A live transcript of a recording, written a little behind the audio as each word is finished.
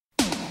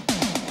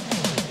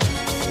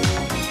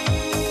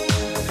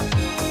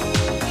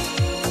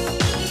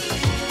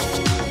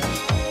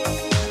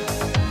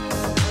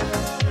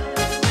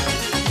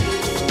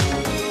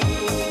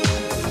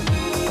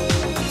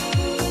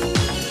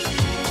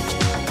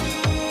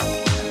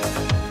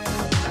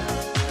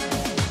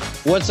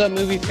What's up,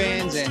 movie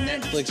fans and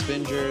Netflix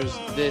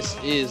bingers? This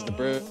is the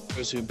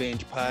Bros Who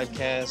Binge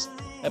podcast,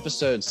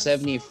 episode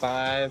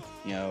 75.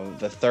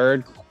 The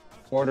third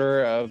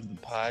quarter of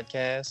the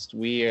podcast.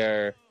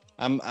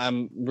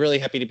 I'm really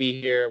happy to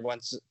be here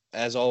once,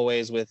 as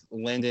always, with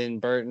Lyndon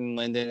Burton.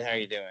 Lyndon, how are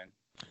you doing?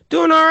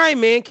 Doing all right,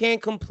 man.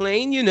 Can't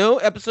complain.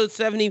 Episode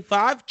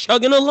 75,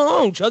 chugging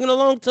along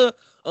to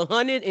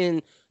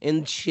 100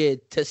 and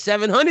shit to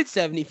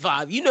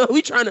 775.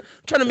 We trying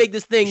to make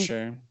this thing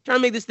Sure. trying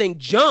to make this thing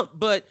jump,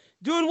 but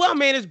doing well,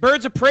 man. It's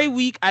Birds of Prey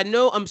week. I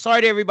know. I'm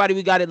sorry to everybody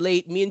we got it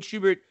late. Me and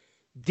Schubert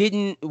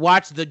didn't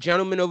watch The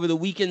Gentleman over the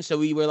weekend, so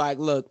we were like,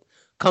 look,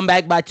 come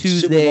back by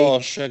Tuesday. Super Bowl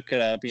shook it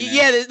up.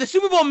 Yeah, the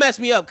Super Bowl messed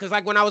me up because,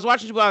 like, when I was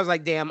watching Super Bowl, I was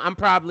like, damn, I'm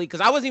probably, because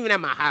I wasn't even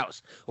at my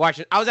house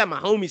watching. I was at my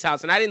homie's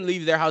house, and I didn't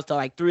leave their house till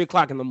like 3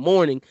 o'clock in the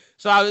morning.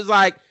 So I was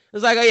like,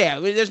 oh yeah,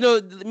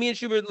 me and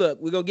Schubert, look,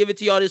 we're gonna give it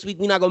to y'all this week.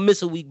 We're not gonna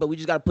miss a week, but we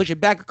just gotta push it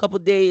back a couple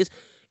days,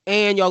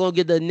 and y'all gonna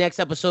get the next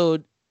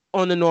episode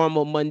on the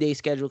normal Monday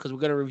schedule because we're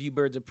gonna review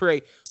Birds of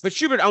Prey. But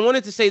Schubert, I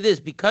wanted to say this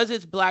because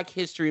it's Black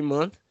History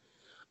Month.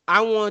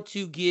 I want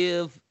to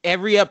give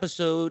every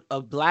episode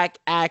a Black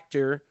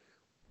actor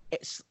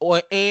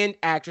and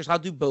actress. I'll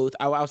do both.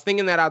 I was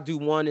thinking that I'll do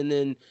one and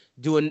then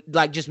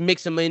just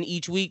mix them in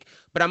each week.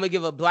 But I'm gonna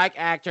give a Black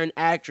actor and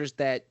actress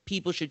that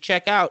people should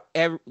check out.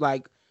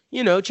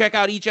 Check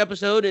out each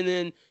episode and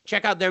then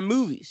check out their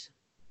movies.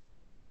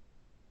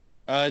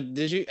 Have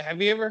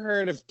you ever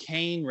heard of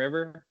Cane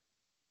River?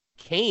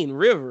 Cane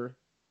River.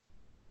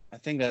 I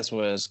think that's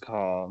what it's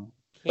called.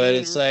 But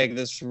it's like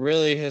this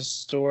really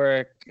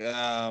historic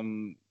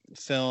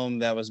film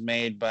that was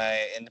made by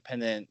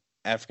independent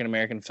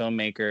African-American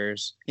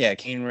filmmakers. Yeah,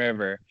 Cane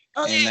River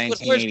in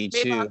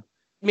 1982.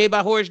 Made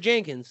by Horace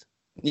Jenkins.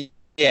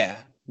 Yeah,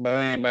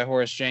 by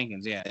Horace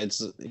Jenkins. Yeah,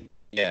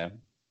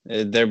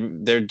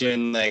 they're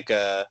doing like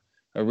a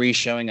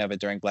re-showing of it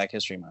during Black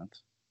History Month.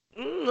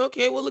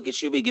 Okay, well, look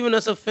at you be giving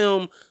us a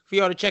film for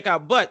y'all to check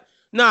out. But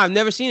no, I've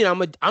never seen it. I'm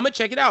gonna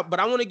check it out. But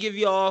I want to give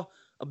y'all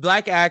a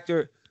Black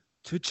actor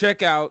to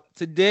check out.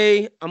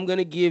 Today, I'm going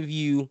to give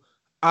you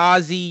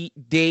Ossie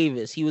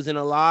Davis. He was in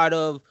a lot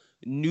of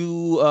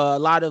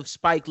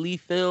Spike Lee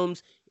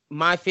films.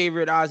 My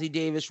favorite Ossie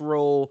Davis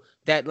role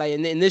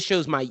and this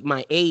shows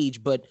my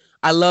age, but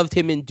I loved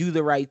him in Do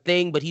the Right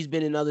Thing, but he's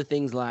been in other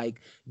things like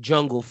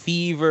Jungle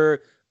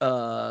Fever,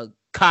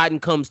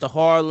 Cotton Comes to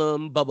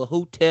Harlem, Bubba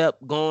Hotep,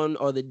 Gone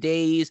Are the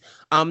Days,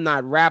 I'm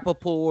Not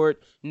Rappaport,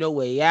 No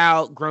Way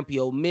Out, Grumpy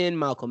Old Men,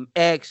 Malcolm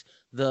X,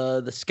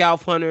 the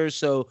Scalp Hunters.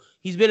 So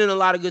he's been in a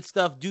lot of good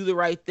stuff. Do the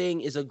Right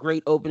Thing is a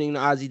great opening to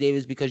Ossie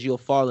Davis because you'll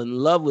fall in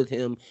love with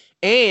him.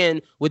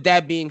 And with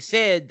that being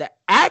said, the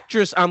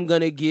actress I'm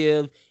gonna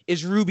give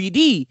is Ruby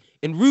Dee,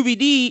 and Ruby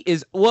Dee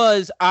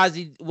was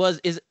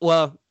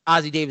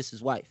Ossie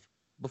Davis's wife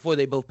before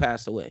they both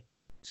passed away.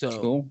 So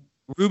cool.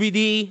 Ruby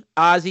Dee,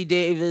 Ossie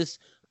Davis.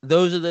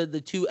 Those are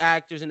the two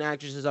actors and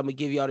actresses I'm gonna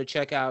give y'all to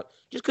check out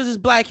just because it's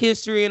Black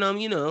History and I'm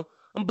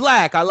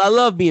Black. I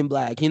love being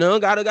Black.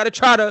 Gotta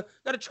try to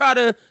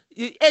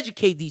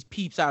educate these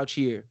peeps out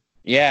here.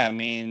 Yeah, I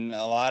mean,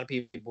 a lot of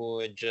people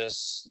would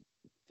just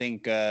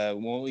think,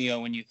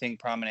 when you think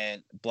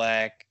prominent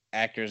Black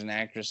actors and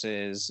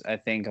actresses, I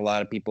think a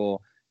lot of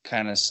people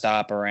kind of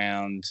stop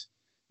around,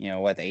 the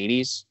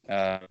 80s.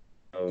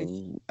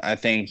 I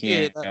think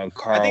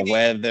Carl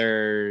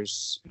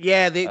Weathers.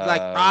 Yeah, they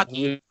like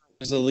Rocky.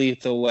 Who's the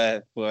Lethal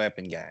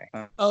Weapon guy?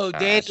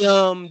 Danny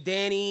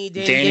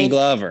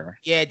Glover.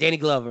 Yeah, Danny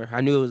Glover.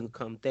 I knew it was gonna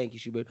come. Thank you,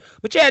 Schubert.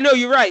 But yeah, no,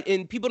 you're right.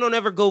 And people don't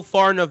ever go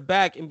far enough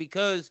back. And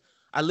because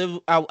I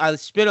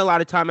spent a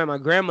lot of time at my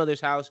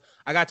grandmother's house,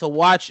 I got to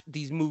watch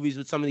these movies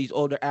with some of these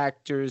older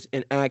actors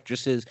and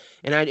actresses.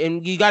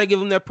 And you got to give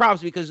them their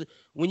props because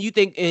when you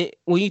think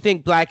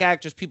Black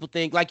actors, people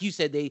think, like you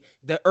said, the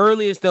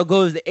earliest they'll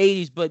go is the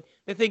 80s, but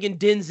they're thinking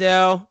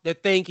Denzel, they're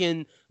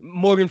thinking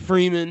Morgan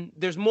Freeman.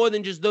 There's more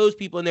than just those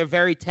people, and they're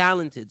very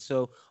talented.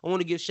 So I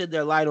want to shed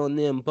their light on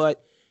them.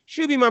 But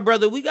Shuby, my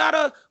brother, we got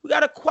a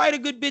quite a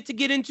good bit to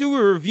get into.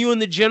 We're reviewing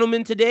The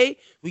Gentleman today.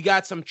 We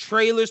got some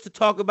trailers to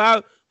talk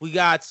about. We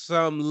got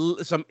some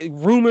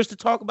rumors to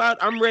talk about.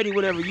 I'm ready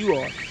whenever you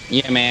are.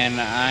 Yeah, man,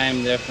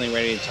 I'm definitely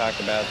ready to talk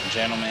about The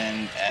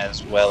Gentleman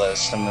as well as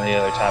some of the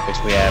other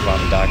topics we have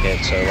on the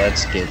docket. So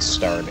let's get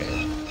started.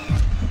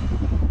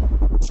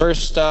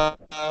 First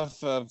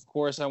off, of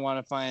course, I want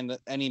to find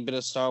any bit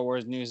of Star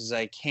Wars news as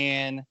I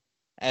can.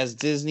 As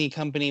Disney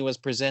Company was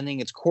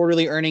presenting its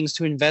quarterly earnings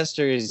to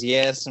investors,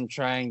 yes, I'm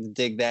trying to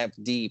dig that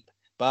deep.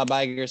 Bob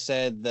Iger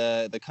said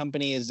the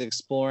company is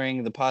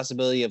exploring the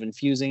possibility of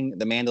infusing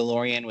The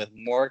Mandalorian with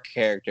more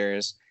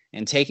characters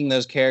and taking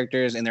those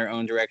characters in their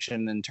own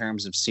direction in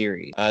terms of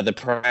series.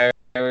 The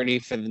priority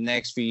for the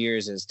next few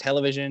years is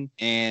television,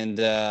 and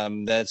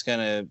that's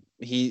gonna.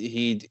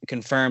 He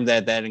confirmed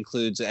that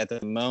includes at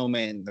the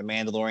moment The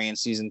Mandalorian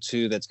season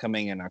 2 that's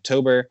coming in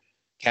October,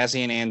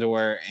 Cassian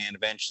Andor, and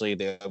eventually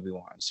the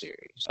Obi-Wan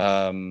series.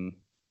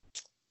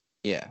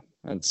 Yeah,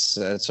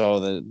 that's all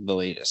the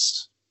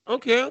latest.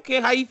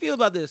 Okay. How you feel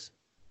about this?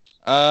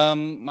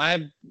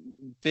 My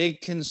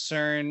big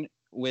concern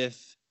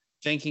with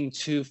thinking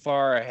too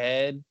far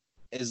ahead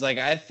is like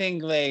I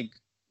think like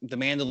The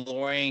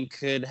Mandalorian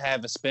could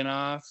have a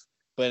spinoff,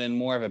 but in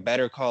more of a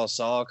Better Call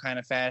Saul kind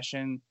of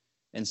fashion.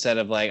 Instead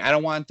of like, I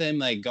don't want them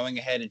like going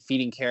ahead and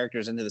feeding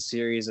characters into the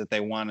series that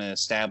they want to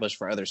establish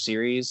for other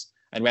series.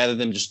 I'd rather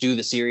them just do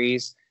the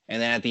series,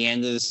 and then at the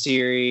end of the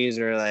series,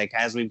 or like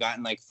as we've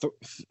gotten like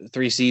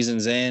 3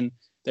 seasons in,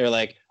 they're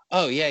like,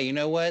 oh yeah, you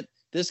know what?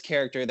 This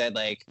character that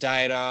like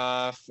died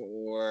off,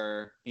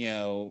 or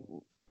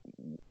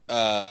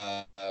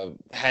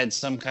had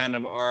some kind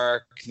of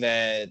arc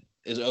that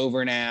is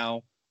over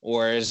now,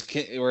 or is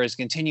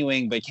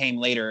continuing but came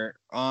later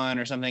on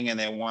or something, and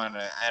they want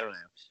to, I don't know.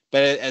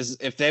 But as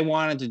if they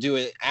wanted to do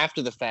it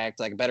after the fact,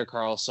 like a Better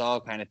Call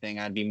Saul kind of thing,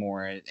 I'd be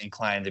more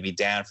inclined to be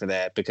down for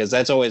that, because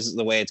that's always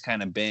the way it's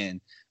kind of been.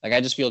 Like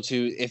I just feel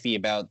too iffy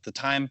about the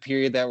time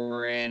period that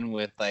we're in,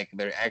 with like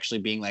there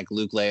actually being like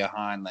Luke, Leia,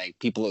 Han, like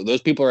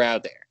those people are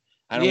out there.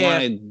 I don't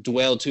want to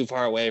dwell too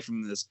far away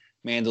from this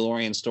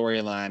Mandalorian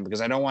storyline,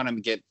 because I don't want to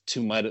get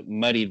too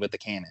muddied with the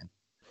canon.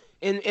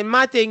 And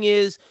my thing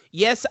is,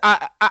 yes,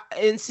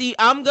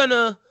 I'm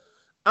gonna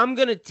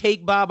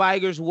take Bob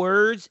Iger's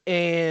words,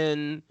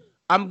 and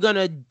I'm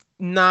gonna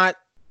not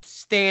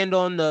stand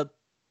on the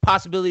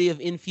possibility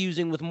of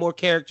infusing with more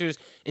characters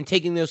and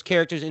taking those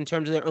characters in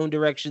terms of their own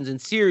directions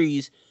and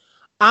series.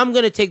 I'm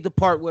gonna take the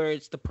part where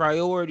it's the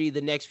priority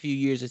the next few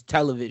years is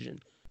television.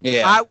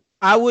 Yeah.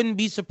 I wouldn't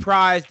be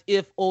surprised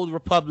if Old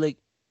Republic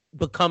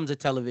becomes a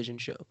television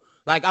show.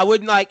 Like I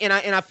wouldn't like, and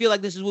I feel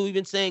like this is what we've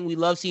been saying. We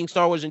love seeing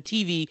Star Wars on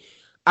TV.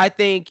 I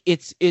think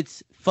it's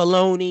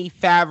Filoni,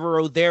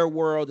 Favreau, their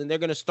world, and they're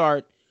gonna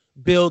start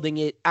building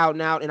it out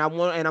and out. And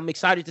I'm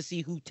excited to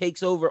see who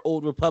takes over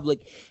Old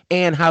Republic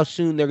and how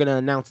soon they're gonna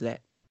announce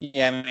that.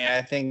 Yeah, I mean,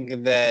 I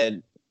think that,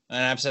 and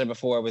I've said it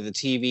before with the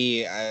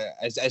TV.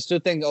 I still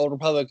think Old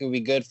Republic would be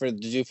good to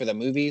do for the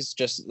movies,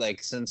 just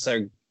like since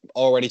they're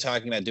already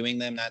talking about doing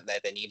them, not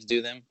that they need to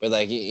do them, but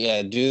like,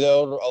 yeah, do the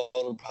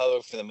Old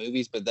Republic for the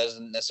movies, but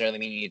doesn't necessarily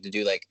mean you need to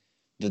do like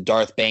the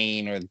Darth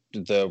Bane or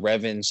the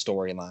Revan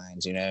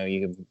storylines.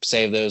 You can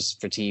save those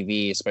for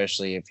TV,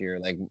 especially if you're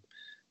like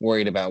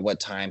worried about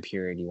what time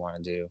period you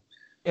want to do.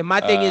 And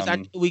my thing is,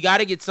 we got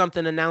to get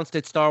something announced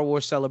at Star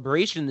Wars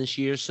Celebration this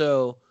year.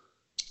 So,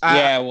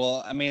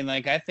 well, I mean,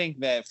 like I think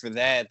that for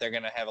that they're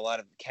gonna have a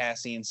lot of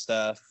Cassian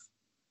stuff.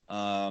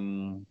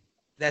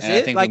 That's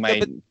it.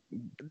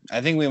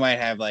 I think we might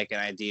have like an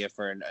idea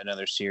for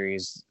another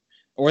series,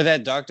 or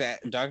that Dr.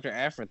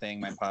 Aphra thing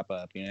might pop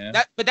up.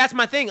 But that's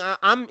my thing.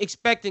 I'm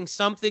expecting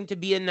something to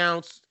be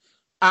announced.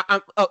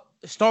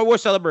 Star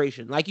Wars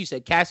Celebration, like you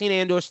said, Cassian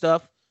Andor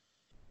stuff.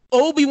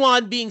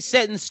 Obi-Wan being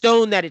set in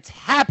stone that it's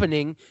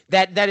happening,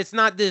 that it's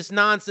not this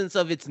nonsense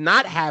of it's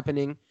not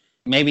happening.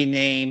 Maybe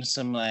name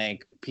some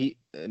like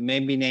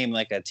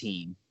a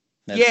team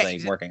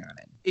that's working on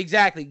it.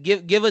 Exactly.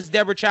 Give us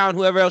Deborah Chow and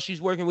whoever else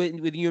she's working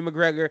with Ewan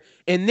McGregor.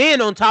 And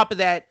then on top of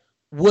that,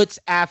 what's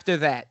after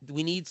that?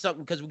 We need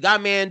something, because we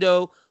got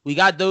Mando, we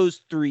got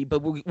those three, but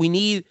we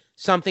need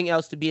something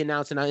else to be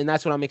announced, and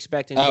that's what I'm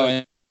expecting. Oh,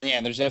 and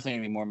yeah, there's definitely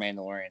gonna be more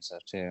Mandalorian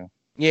stuff too.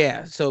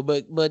 Yeah, so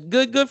but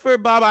good for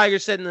Bob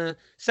Iger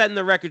setting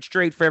the record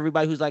straight for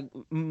everybody who's like,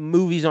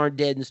 movies aren't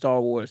dead in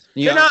Star Wars.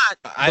 They're not.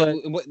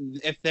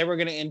 If they were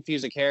gonna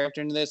infuse a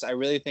character into this, I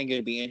really think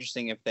it'd be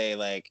interesting if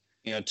they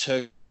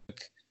took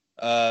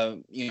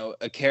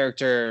a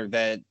character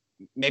that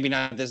maybe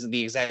not this is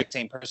the exact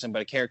same person,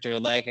 but a character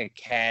like a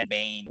Cad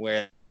Bane,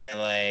 where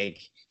like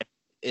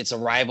it's a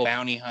rival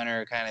bounty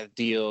hunter kind of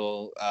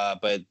deal,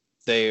 but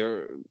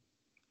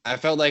I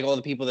felt like all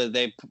the people that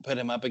they put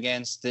him up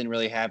against didn't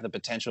really have the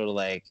potential to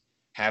like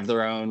have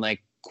their own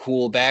like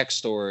cool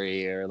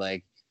backstory, or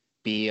like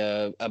be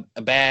a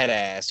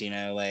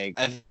badass, like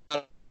I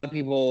thought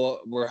people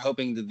were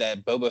hoping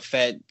that Boba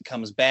Fett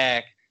comes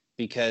back,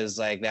 because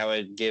like that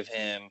would give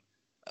him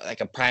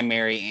like a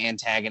primary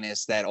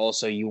antagonist that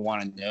also you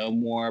want to know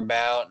more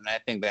about, and I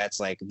think that's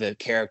like the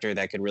character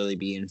that could really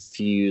be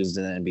infused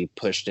and then be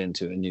pushed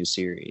into a new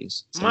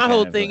series. My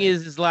whole thing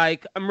is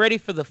like I'm ready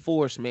for the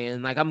Force,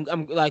 man. Like I'm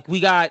like we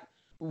got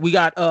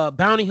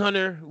Bounty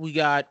Hunter, we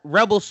got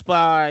Rebel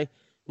Spy,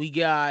 we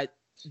got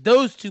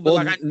those two,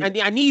 but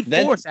I need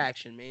Force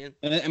action, man.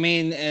 I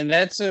mean, and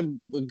that's a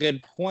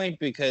good point,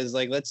 because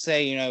like let's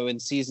say in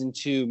season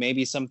 2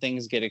 maybe some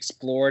things get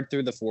explored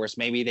through the Force.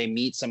 Maybe they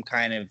meet some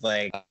kind of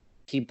like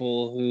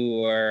people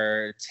who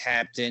are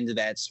tapped into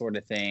that sort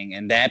of thing,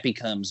 and that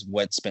becomes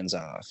what spins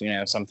off,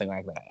 something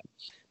like that.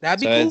 That'd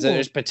be cool.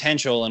 There's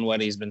potential in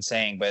what he's been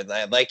saying, but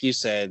like you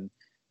said,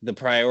 the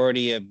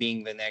priority of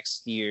being the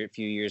next few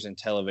years in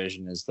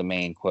television is the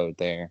main quote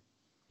there.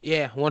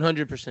 Yeah,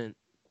 100%.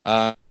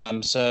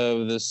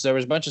 So there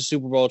was a bunch of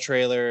Super Bowl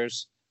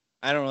trailers.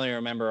 I don't really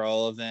remember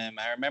all of them.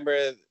 I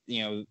remember,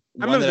 one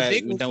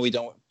that we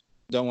don't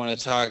want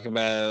to talk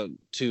about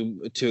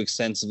too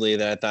extensively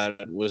that I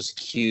thought was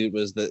cute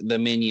was the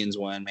Minions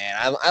one, man.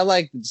 I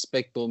like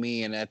Despicable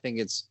Me, and I think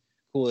it's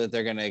cool that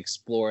they're gonna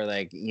explore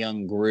like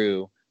young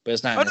Gru, but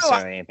it's not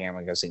necessarily anything I'm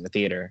gonna go see in the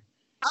theater.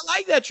 I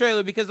like that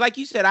trailer because, like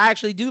you said, I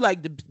actually do like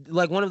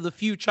one of the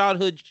few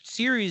childhood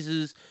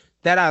series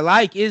that I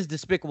like is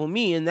Despicable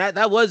Me, and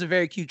that was a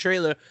very cute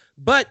trailer.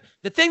 But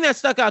the thing that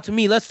stuck out to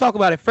me, let's talk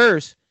about it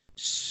first: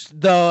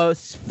 the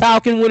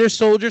Falcon, Winter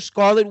Soldier,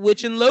 Scarlet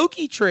Witch, and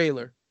Loki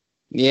trailer.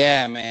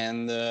 Yeah,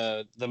 man,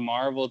 the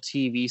Marvel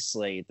TV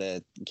slate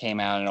that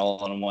came out in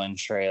all-in-one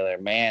trailer,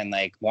 man,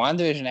 like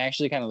WandaVision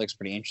actually kind of looks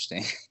pretty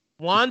interesting.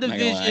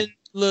 WandaVision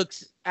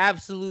looks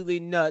absolutely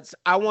nuts.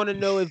 I want to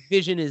know if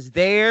Vision is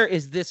there.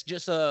 Is this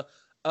just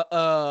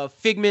a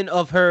figment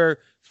of her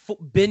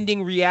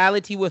bending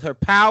reality with her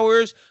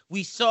powers?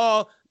 We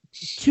saw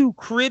two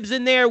cribs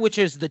in there, which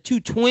is the two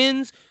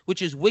twins,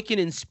 which is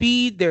Wiccan and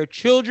Speed, their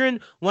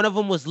children. One of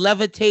them was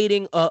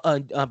levitating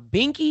a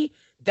binky.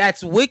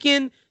 That's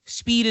Wiccan.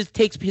 Speed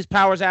takes his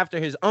powers after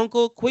his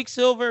uncle,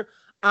 Quicksilver.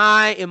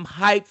 I am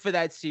hyped for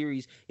that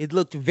series. It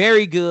looked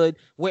very good.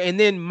 And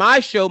then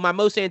my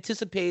most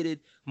anticipated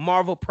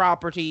Marvel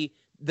property,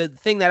 the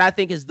thing that I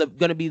think is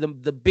going to be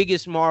the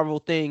biggest Marvel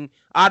thing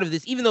out of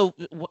this, even though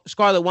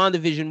Scarlet Witch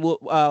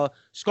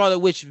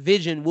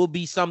Vision will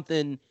be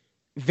something,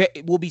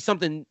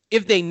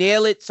 if they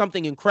nail it,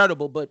 something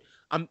incredible. But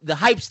the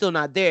hype's still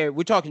not there.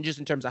 We're talking just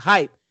in terms of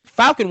hype.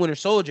 Falcon Winter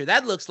Soldier,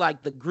 that looks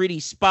like the gritty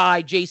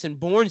spy Jason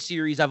Bourne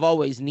series I've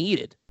always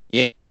needed.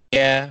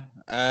 Yeah.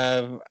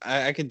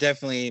 I could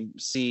definitely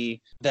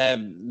see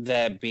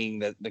that being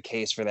the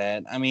case for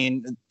that. I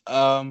mean,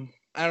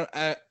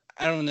 I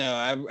don't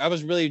know. I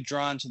was really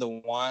drawn to the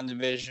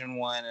WandaVision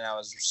one, and I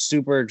was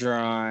super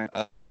drawn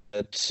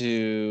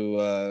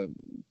to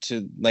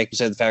like you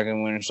said, the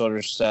Falcon Winter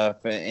Soldier stuff,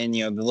 and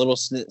the little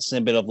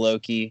snippet of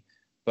Loki.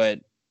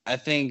 But I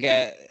think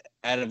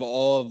out of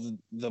all of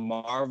the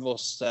Marvel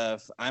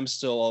stuff, I'm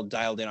still all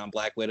dialed in on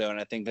Black Widow, and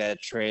I think that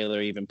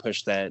trailer even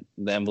pushed the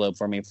envelope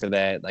for me for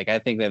that. Like, I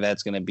think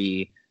that's going to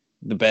be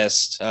the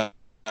best. I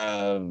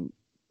don't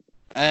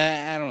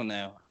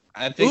know.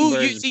 I think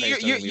Birds of Prey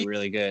is going to be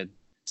really good.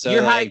 So,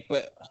 you're hyped.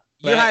 But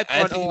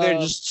I think they're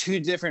just two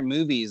different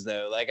movies,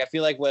 though. Like, I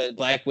feel like what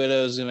Black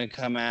Widow is going to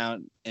come out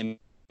and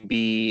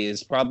be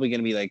is probably going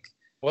to be like,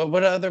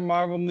 what other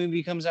Marvel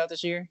movie comes out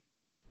this year?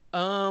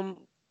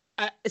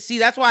 See,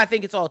 that's why I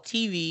think it's all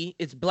TV.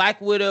 It's Black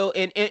Widow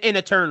and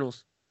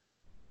Eternals.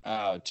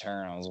 Oh,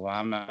 Eternals. Well,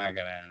 I'm not going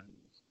to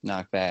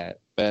knock that.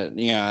 But,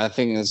 I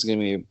think it's going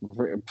to be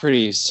a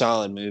pretty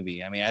solid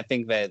movie. I mean, I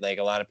think that, like,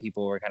 a lot of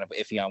people were kind of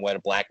iffy on what a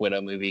Black Widow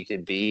movie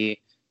could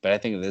be. But I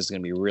think this is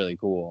going to be really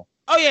cool.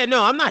 Oh, yeah.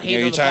 No, I'm not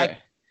hating on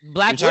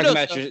Black Widow.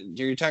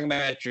 You're talking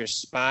about your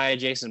spy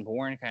Jason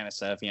Bourne kind of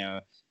stuff.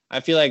 I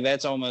feel like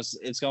it's almost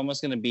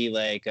going to be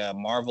like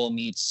Marvel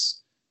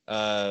meets...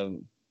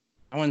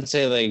 I wouldn't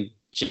say like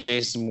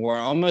Jason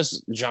Bourne,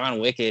 almost John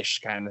Wickish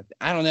kind of.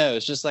 I don't know.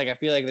 It's just like I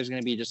feel like there's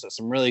going to be just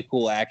some really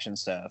cool action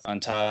stuff on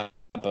top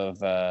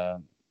of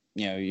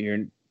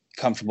your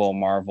comfortable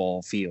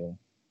Marvel feel.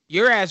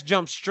 Your ass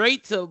jumped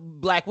straight to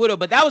Black Widow,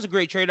 but that was a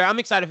great trailer. I'm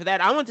excited for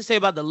that. I want to say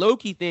about the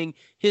Loki thing.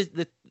 His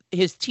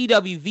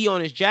TWV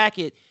on his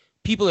jacket.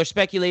 People are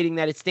speculating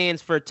that it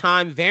stands for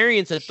Time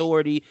Variance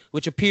Authority,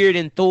 which appeared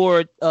in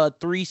Thor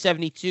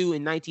 372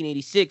 in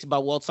 1986 by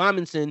Walt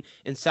Simonson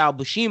and Sal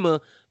Buscema.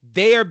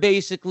 They are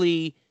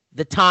basically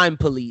the time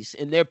police,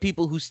 and they're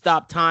people who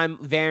stop time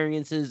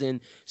variances. And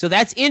so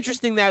that's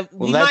interesting that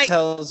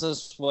tells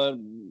us what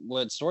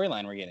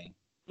storyline we're getting.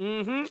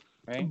 Mm-hmm.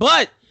 Right?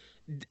 But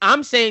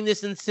I'm saying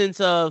this in the sense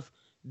of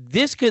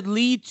this could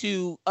lead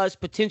to us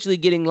potentially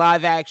getting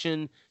live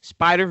action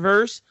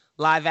Spider-Verse,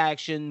 live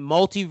action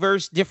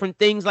multiverse, different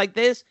things like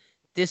this.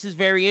 This is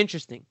very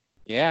interesting.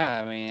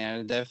 Yeah, I mean,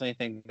 I definitely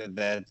think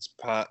that's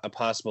a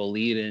possible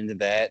lead into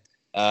that.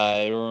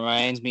 It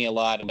reminds me a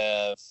lot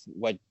of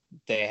what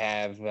they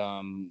have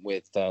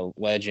with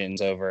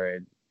Legends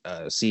over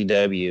at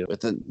CW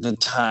with the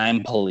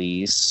Time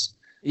Police.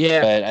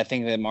 Yeah. But I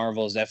think that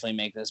Marvel is definitely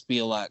making this be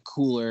a lot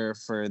cooler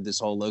for this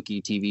whole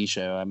Loki TV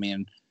show. I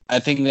mean, I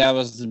think that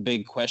was the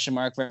big question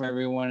mark for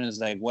everyone is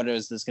like, what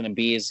is this going to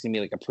be? Is it going to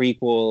be like a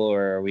prequel,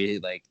 or are we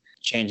like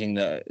changing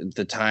the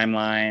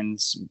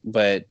timelines?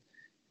 But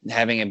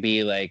having it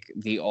be like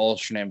the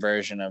alternate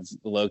version of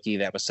Loki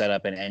that was set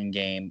up in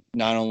Endgame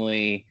not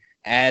only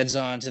adds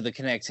on to the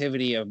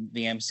connectivity of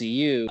the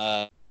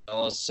MCU,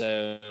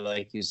 also,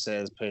 like you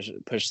said,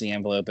 push the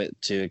envelope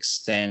to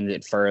extend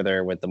it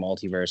further with the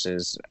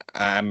multiverses.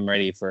 I'm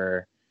ready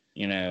for,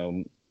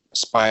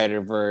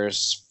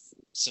 Spider-Verse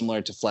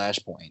similar to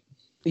Flashpoint.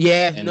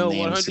 Yeah, no,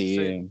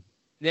 100%.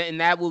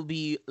 And that will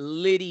be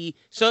litty.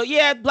 So,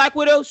 yeah, Black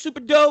Widow, super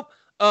dope.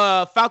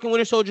 Falcon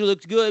Winter Soldier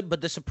looks good,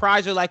 but the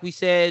surpriser, like we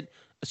said,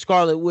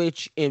 Scarlet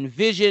Witch and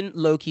Vision.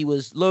 Loki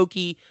was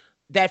Loki.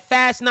 That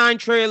Fast 9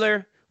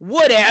 trailer,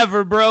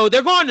 whatever, bro.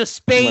 They're going to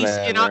space,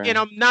 and I'm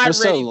not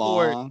ready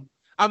for it.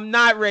 I'm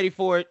not ready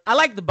for it. I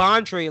like the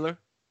Bond trailer.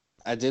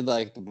 I did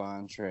like the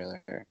Bond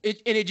trailer.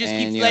 It just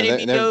keeps letting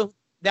me know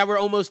that we're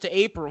almost to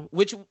April,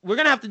 which we're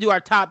going to have to do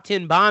our top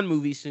 10 Bond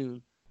movies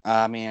soon.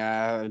 I mean,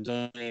 I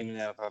don't even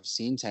know if I've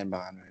seen 10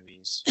 Bond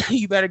movies.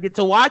 You better get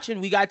to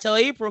watching. We got till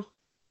April.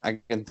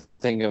 I can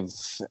think of,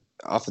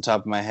 off the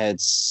top of my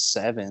head,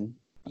 7.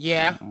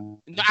 Yeah.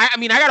 I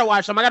mean, I gotta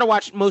watch them. I gotta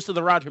watch most of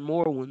the Roger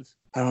Moore ones.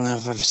 I don't know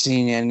if I've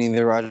seen any of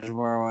the Roger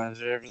Moore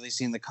ones. I've really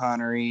seen the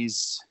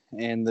Connerys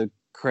and the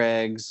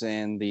Craigs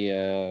and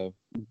the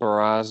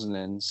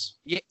Brosnans.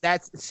 Yeah,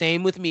 that's the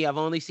same with me. I've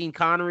only seen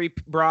Connery,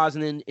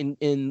 Brosnan,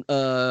 and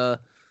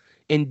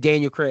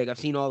Daniel Craig. I've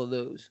seen all of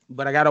those,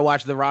 but I gotta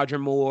watch the Roger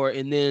Moore.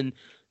 And then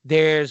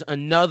there's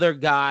another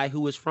guy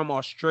who was from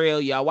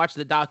Australia. I watched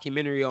the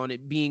documentary on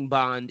it, Being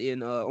Bond,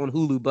 on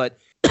Hulu. But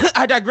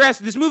I digress.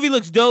 This movie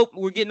looks dope.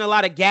 We're getting a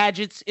lot of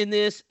gadgets in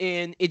this,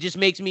 and it just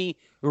makes me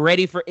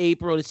ready for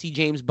April to see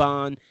James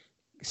Bond.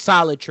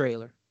 Solid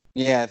trailer.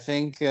 Yeah, I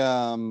think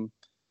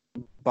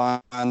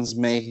Bond's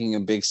making a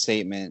big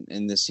statement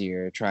in this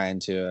year, trying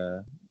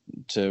to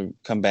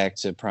come back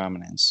to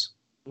prominence.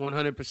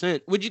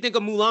 100%. What'd you think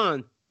of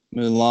Mulan?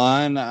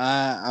 Mulan,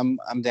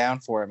 I'm down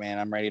for it, man.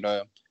 I'm ready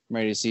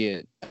to see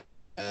it.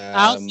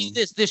 I'll see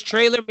this. This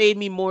trailer made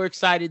me more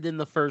excited than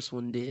the first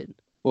one did.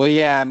 Well,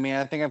 yeah, I mean,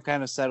 I think I've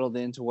kind of settled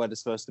into what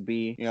it's supposed to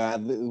be. You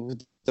know,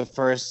 the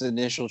first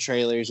initial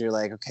trailers, you're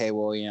like, okay,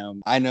 well, you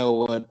know, I know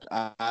what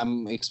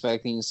I'm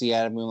expecting to see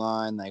out of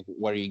Mulan. Like,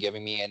 what are you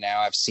giving me? And now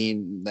I've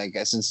seen, like,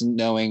 since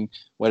knowing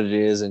what it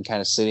is and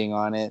kind of sitting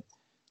on it,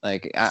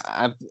 like,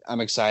 I'm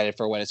excited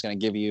for what it's going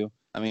to give you.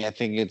 I mean, I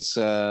think it's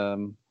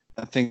the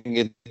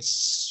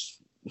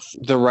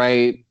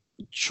right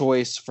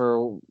choice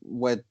for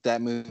what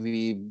that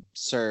movie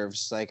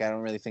serves. Like, I don't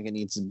really think it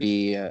needs to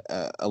be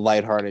a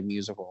lighthearted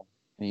musical.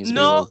 It needs to be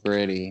a little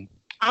gritty.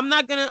 I'm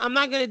not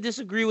gonna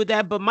disagree with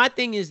that, but my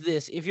thing is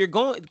this: if you're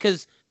going,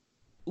 because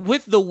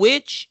with The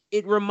Witch,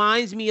 it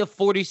reminds me of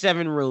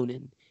 47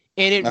 Ronin,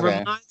 and it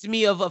reminds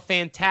me of a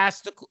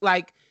fantastic,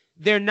 like,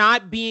 they're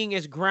not being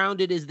as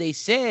grounded as they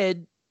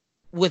said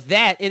with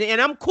that,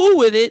 and I'm cool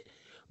with it.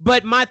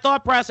 But my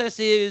thought process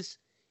is,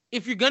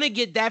 if you're gonna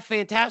get that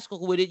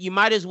fantastical with it, you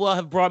might as well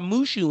have brought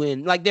Mushu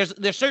in. Like, there's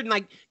certain,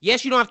 like,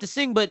 yes, you don't have to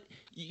sing, but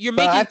you're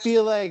making. I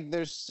feel like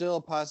there's still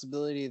a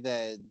possibility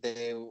that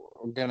they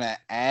are gonna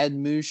add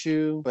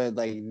Mushu, but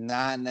like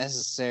not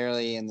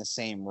necessarily in the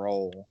same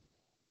role.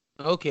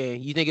 Okay,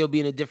 you think it'll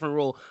be in a different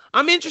role?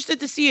 I'm interested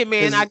to see it,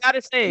 man. I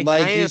gotta say,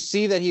 like, you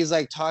see that he's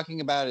like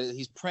talking about it.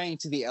 He's praying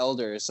to the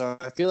elders, so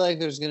I feel like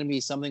there's gonna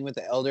be something with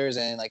the elders,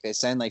 and like they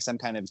send like some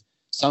kind of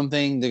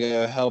something to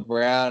go help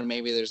her out.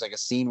 Maybe there's like a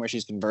scene where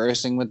she's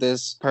conversing with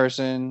this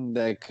person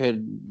that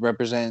could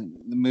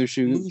represent the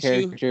Mushu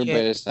character, yeah.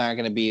 But it's not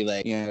going to be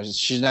like, you know,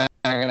 she's not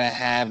going to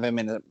have him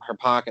in her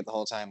pocket the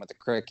whole time with the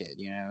cricket,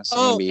 you know.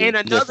 So and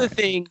another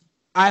thing,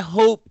 I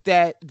hope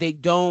that they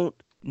don't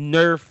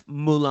nerf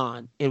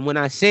Mulan. And when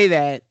I say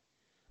that,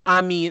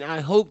 I mean, I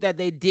hope that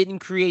they didn't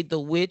create the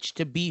witch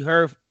to be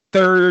her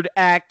third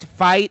act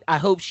fight. I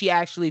hope she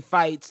actually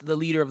fights the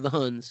leader of the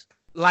Huns.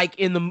 Like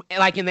in the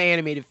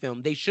animated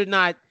film, they should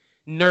not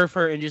nerf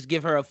her and just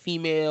give her a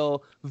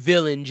female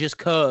villain just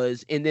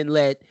cause, and then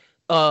let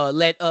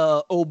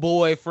old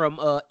boy from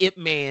Ip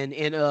Man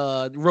and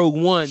Rogue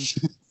One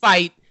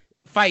fight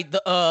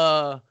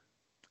the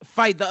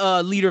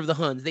leader of the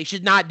Huns. They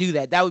should not do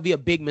that. That would be a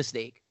big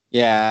mistake.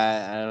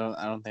 Yeah,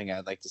 I don't think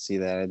I'd like to see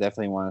that. I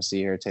definitely want to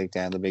see her take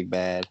down the big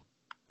bad.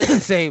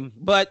 Same.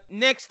 But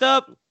next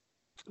up,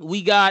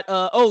 we got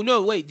oh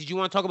no, wait, did you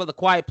want to talk about the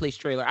Quiet Place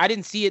trailer? I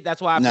didn't see it,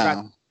 that's why I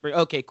forgot.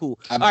 Okay, cool.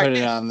 I put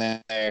it on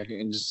there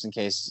just in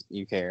case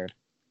you cared.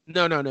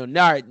 No. All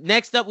right,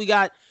 next up we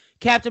got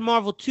Captain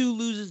Marvel 2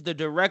 loses the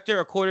director,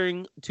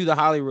 according to The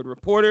Hollywood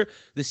Reporter.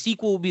 The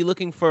sequel will be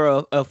looking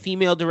for a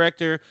female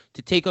director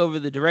to take over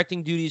the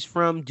directing duties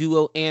from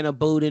duo Anna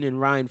Boden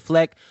and Ryan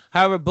Fleck.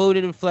 However,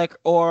 Boden and Fleck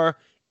are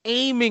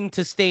aiming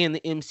to stay in the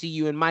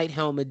MCU and might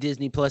helm a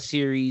Disney Plus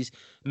series.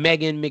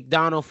 Megan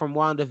McDonnell from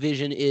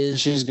WandaVision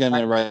she's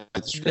gonna write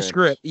the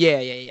script.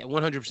 Yeah,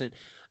 100%.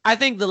 I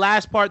think the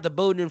last part, the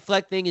Boden and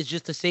Fleck thing, is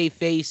just to save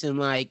face and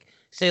like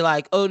say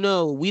like, oh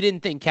no, we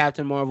didn't think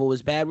Captain Marvel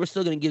was bad. We're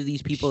still gonna give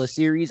these people a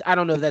series. I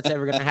don't know if that's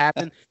ever gonna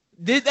happen.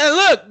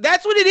 Look,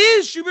 that's what it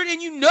is, Schubert,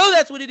 and you know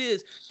that's what it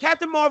is.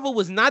 Captain Marvel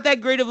was not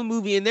that great of a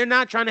movie, and they're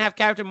not trying to have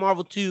Captain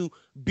Marvel 2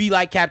 be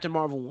like Captain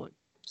Marvel 1.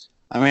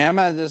 I mean, I'm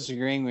not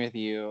disagreeing with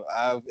you.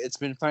 It's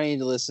been funny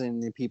to listen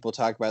to people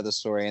talk about the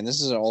story, and this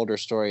is an older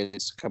story.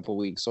 It's a couple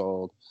weeks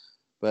old.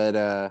 But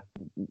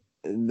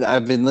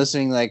I've been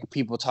listening, like,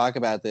 people talk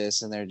about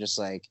this, and they're just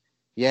like,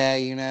 yeah,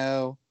 you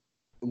know,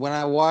 when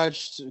I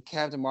watched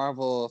Captain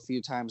Marvel a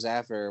few times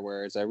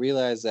afterwards, I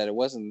realized that it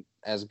wasn't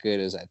as good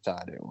as I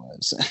thought it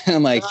was.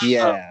 I'm like,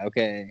 yeah,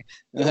 okay.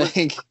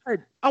 Like,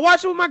 I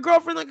watched it with my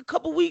girlfriend like a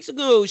couple weeks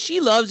ago.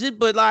 She loves it,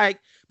 but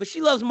she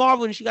loves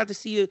Marvel, and she got to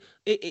see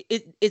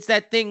it. It's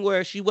that thing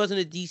where she wasn't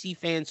a DC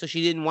fan, so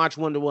she didn't watch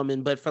Wonder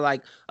Woman. But for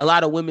like a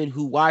lot of women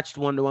who watched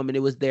Wonder Woman,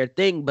 it was their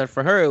thing. But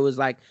for her, it was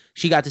like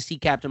she got to see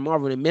Captain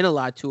Marvel, and it meant a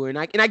lot to her. And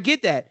I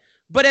get that.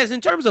 But as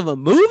in terms of a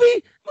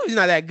movie's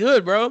not that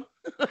good, bro.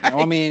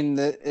 I mean,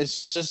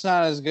 it's just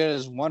not as good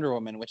as Wonder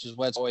Woman, which is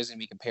what it's always going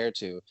to be compared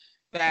to.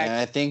 And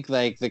I think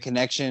like the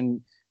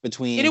connection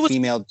between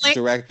female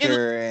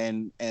director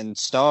and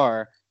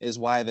star is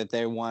why that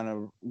they want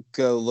to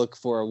go look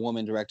for a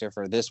woman director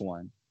for this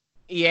one.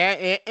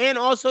 Yeah, and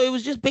also it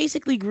was just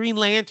basically Green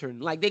Lantern.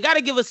 Like they got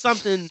to give us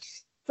something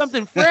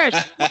fresh.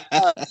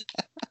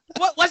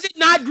 What was it?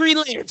 Not Green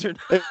Lantern.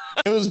 It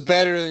was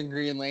better than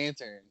Green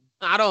Lantern.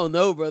 I don't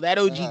know, bro. That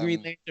OG Oh,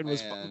 Green Lantern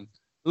was fun. man.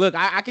 Look,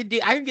 I could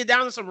get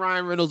down to some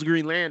Ryan Reynolds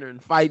Green Lantern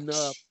fighting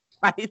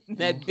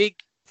that big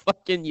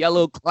fucking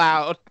yellow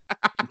cloud.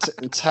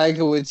 Taika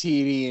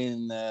Waititi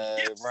and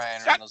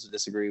Ryan Reynolds would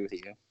disagree with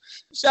you.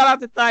 Shout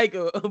out to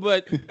Taika,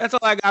 but that's all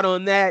I got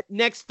on that.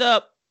 Next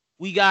up,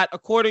 we got,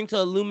 according to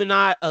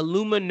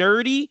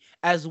Illuminati,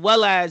 as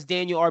well as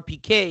Daniel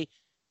RPK,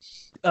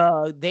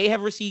 they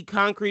have received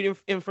concrete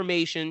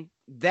information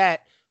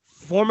that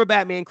former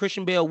Batman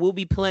Christian Bale will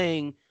be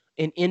playing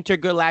an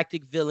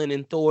intergalactic villain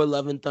in Thor: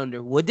 Love and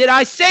Thunder. What did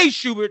I say,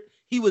 Schubert?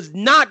 He's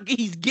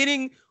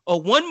getting a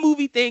one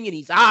movie thing and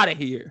he's out of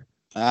here.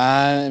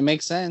 It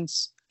makes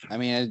sense. I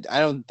mean, I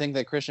don't think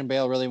that Christian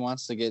Bale really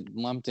wants to get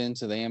lumped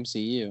into the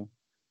MCU.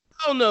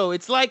 I don't know.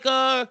 It's like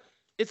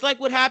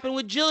what happened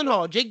with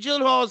Gyllenhaal. Jake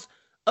Gyllenhaal's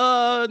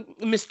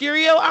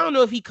Mysterio. I don't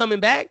know if he's coming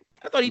back.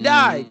 I thought he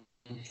died.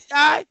 Did he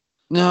die?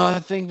 No, I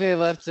think they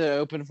left it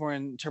open for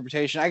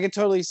interpretation. I could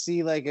totally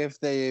see like if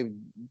they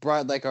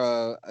brought like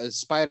a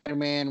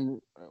Spider-Man.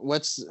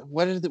 What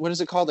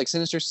is it called? Like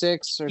Sinister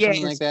Six or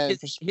something like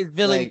that. His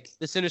villain, like,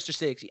 the Sinister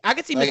Six. I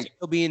could see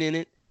Mysterio being in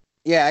it.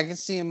 Yeah, I can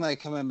see him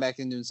like coming back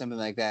and doing something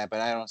like that,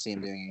 but I don't see him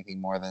doing anything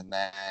more than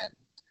that.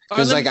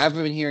 Because like I've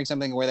been hearing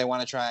something where they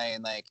want to try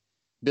and like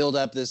build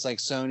up this like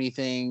Sony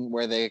thing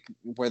where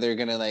they're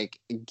gonna like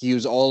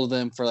use all of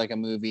them for like a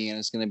movie, and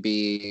it's gonna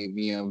be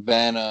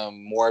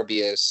Venom,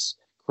 Morbius,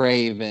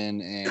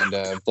 Craven,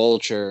 and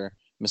Vulture,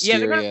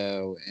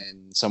 Mysterio,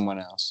 and someone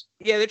else.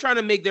 Yeah, they're trying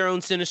to make their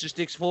own Sinister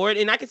Six for it,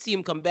 and I could see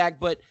him come back,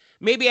 but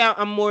maybe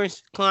I'm more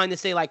inclined to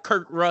say like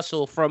Kurt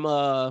Russell from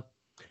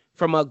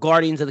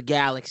Guardians of the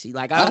Galaxy.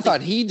 Like I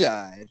thought he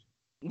died.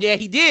 Yeah,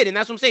 he did, and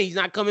that's what I'm saying. He's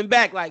not coming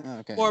back. Like,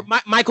 okay. Or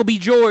Michael B.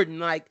 Jordan.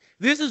 Like,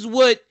 this is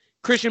what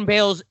Christian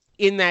Bale's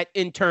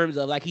in terms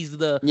of. Like, he's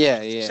the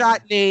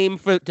shot name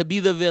to be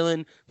the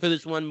villain for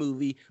this one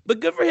movie.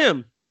 But good for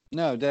him.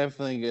 No,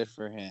 definitely good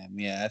for him.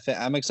 Yeah,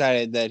 I'm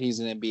excited that he's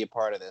going to be a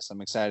part of this.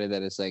 I'm excited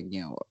that it's like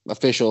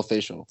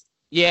official.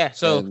 Yeah.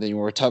 So then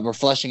we're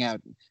fleshing out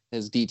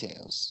his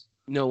details.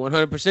 No,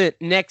 100%.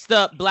 Next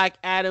up, Black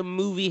Adam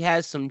movie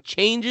has some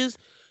changes.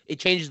 It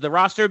changes the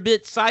roster a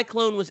bit.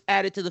 Cyclone was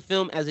added to the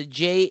film as a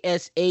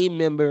JSA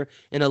member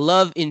and a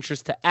love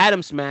interest to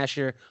Atom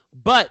Smasher.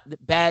 But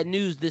bad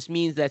news, this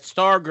means that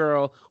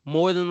Stargirl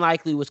more than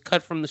likely was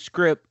cut from the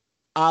script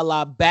a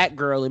la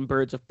Batgirl in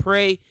Birds of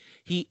Prey.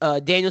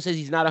 Daniel says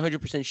he's not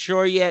 100%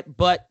 sure yet,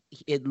 but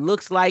it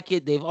looks like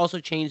it. They've also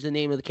changed the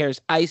name of the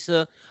character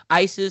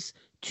Isis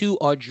to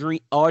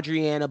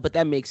Adriana, but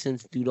that makes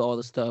sense due to all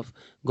the stuff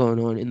going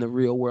on in the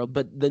real world.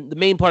 But the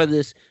main part of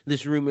this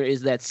rumor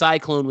is that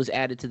Cyclone was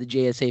added to the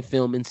JSA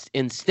film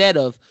instead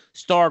of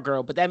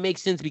Stargirl. But that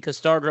makes sense because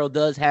Stargirl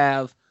does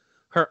have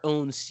her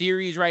own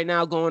series right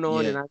now going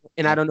on,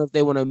 and I don't know if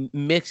they want to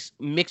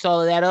mix all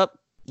of that up.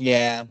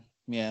 Yeah.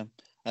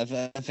 I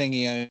think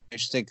you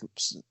should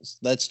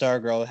let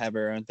Stargirl have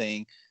her own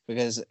thing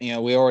because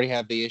we already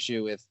have the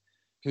issue with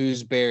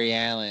who's Barry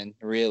Allen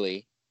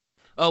really.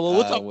 Oh, well,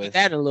 we'll talk about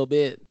that in a little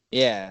bit.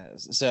 Yeah,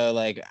 so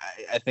like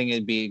I think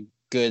it'd be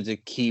good to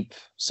keep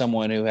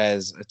someone who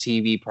has a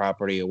TV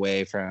property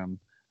away from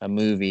a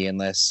movie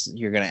unless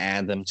you're going to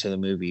add them to the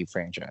movie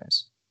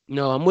franchise.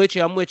 No, I'm with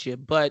you.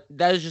 But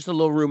that is just a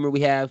little rumor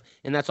we have,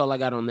 and that's all I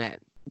got on that.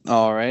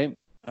 All right.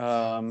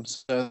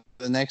 So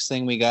the next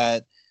thing we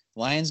got,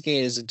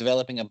 Lionsgate is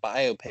developing a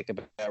biopic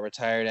about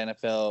retired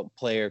NFL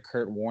player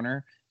Kurt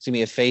Warner. It's going to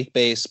be a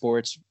faith-based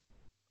sports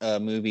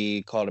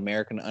movie called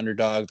American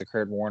Underdog, the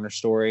Kurt Warner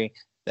story,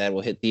 that will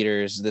hit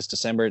theaters this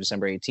December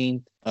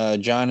 18th.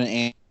 John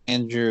and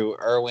Andrew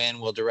Irwin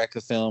will direct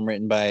the film,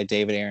 written by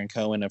David Aaron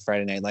Cohen of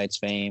Friday Night Lights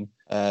fame.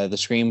 The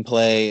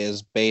screenplay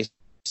is based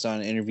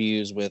on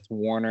interviews with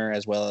Warner,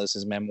 as well as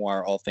his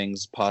memoir, All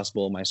Things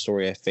Possible, My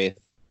Story of Faith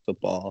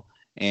Football,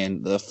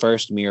 and the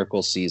first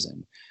Miracle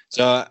Season.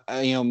 So,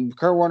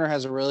 Kurt Warner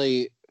has a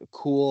really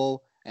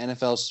cool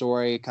NFL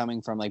story,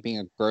 coming from like being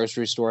a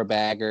grocery store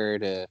bagger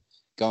to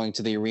going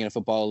to the Arena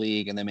Football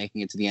League and then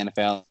making it to the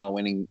NFL,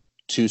 winning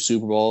 2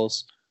 Super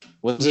Bowls.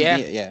 Was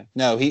it? Yeah.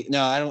 No,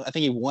 I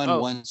think he won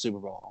 1 Super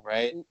Bowl,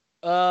 right?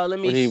 Let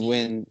me see. Did he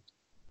win?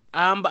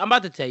 I'm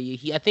about to tell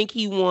you. I think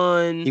he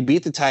won. He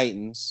beat the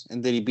Titans,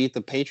 and did he beat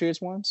the Patriots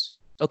once?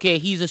 Okay,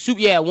 he's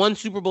a 1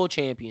 Super Bowl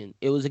champion.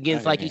 It was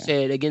against, you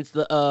said, against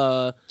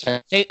the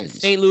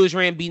St. Louis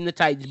Rams beating the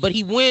Titans. But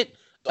he went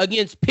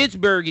against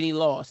Pittsburgh and he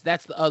lost.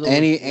 That's the other one.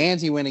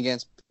 And he went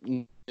against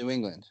New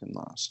England and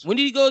lost. When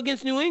did he go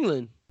against New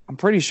England? I'm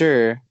pretty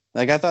sure.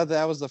 Like, I thought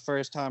that was the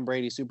first Tom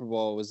Brady Super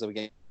Bowl was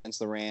against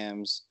the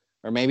Rams,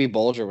 or maybe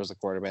Bulger was the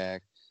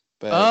quarterback.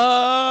 But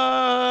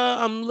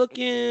I'm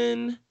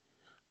looking.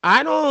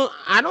 I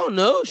don't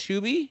know,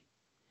 Shuby.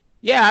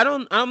 Yeah,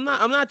 I'm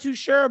not too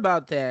sure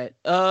about that.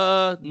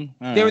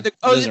 They were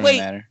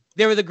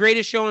they were the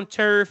greatest show on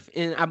turf,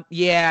 and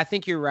I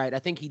think you're right. I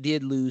think he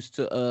did lose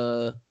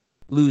to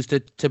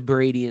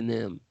Brady and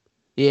them.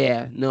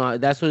 Yeah, no,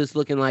 that's what it's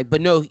looking like.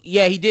 But no,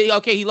 yeah, he did.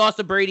 Okay, he lost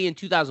to Brady in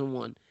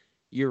 2001.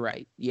 You're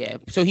right. Yeah,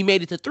 so he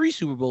made it to 3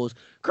 Super Bowls.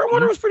 Kurt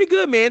Warner was pretty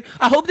good, man.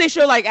 I hope they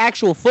show like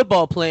actual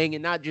football playing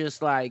and not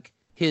just like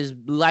his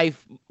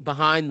life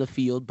behind the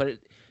field. But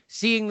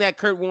seeing that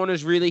Kurt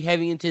Warner's really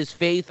heavy into his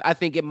faith, I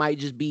think it might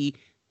just be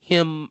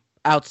him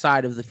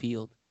outside of the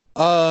field.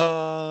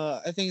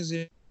 I think it's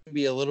gonna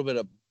be a little bit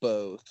of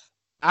both.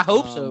 I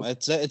hope so.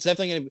 It's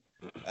definitely gonna be.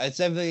 It's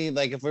definitely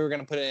like if we were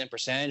gonna put it in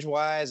percentage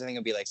wise, I think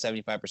it'd be like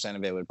 75%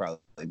 of it would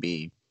probably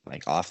be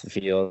like off the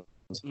field.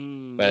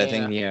 But I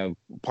think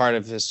part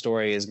of his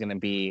story is gonna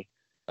be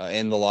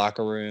in the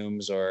locker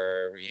rooms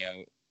or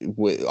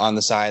on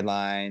the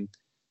sideline.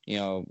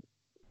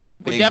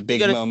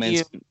 Big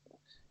moments.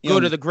 Go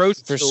to the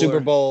grocery for store. Super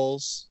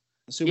Bowls.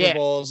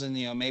 Bowls, and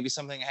maybe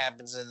something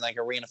happens in like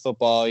arena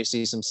football. You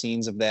see some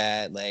scenes of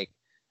that. Like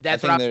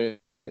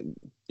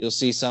you'll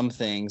see some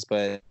things,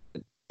 but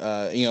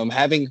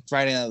having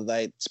Friday Night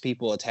Lights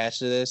people attached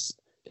to this,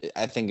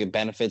 I think it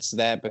benefits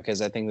that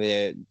because I think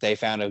they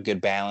found a good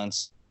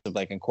balance of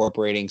like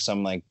incorporating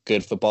some like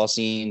good football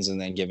scenes and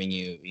then giving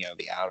you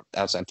the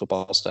outside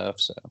football stuff.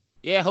 So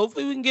yeah,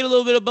 hopefully we can get a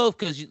little bit of both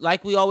because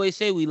like we always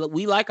say, we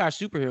like our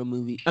superhero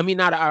movie. I mean,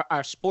 not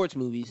our sports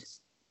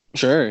movies.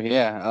 Sure,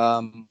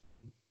 yeah.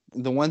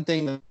 The one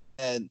thing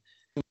that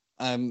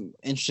I'm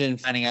interested in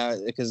finding out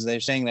because they're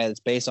saying that it's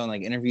based on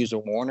like interviews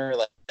with Warner.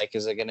 Like,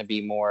 is it going to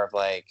be more of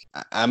like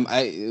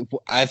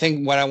I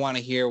think what I want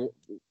to hear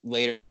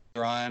later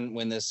on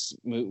when this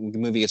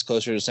movie gets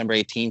closer to December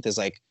 18th is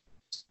like,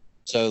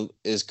 so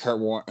is Kurt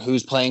Warner?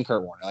 Who's playing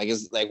Kurt Warner? Like,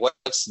 is like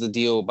what's the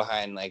deal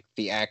behind like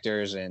the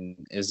actors? And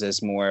is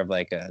this more of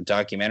like a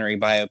documentary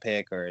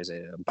biopic or is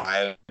it a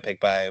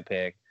biopic?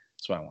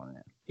 That's what I want to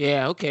know.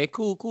 Yeah. Okay.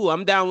 Cool.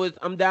 I'm down with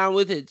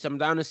it. So I'm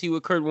down to see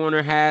what Kurt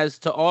Warner has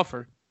to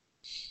offer.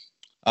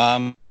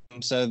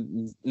 So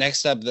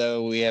next up,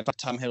 though, we have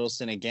Tom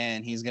Hiddleston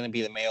again. He's going to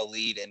be the male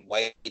lead in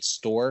White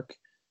Stork,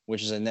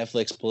 which is a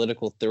Netflix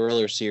political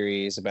thriller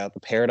series about the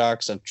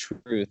paradox of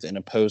truth in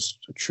a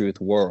post-truth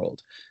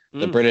world.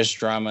 The British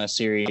drama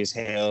series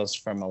hails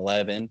from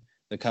Eleven,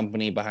 the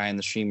company behind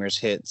the streamer's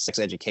hit Sex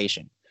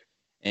Education.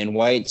 In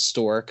White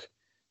Stork,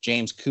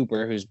 James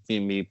Cooper, who's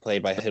going to be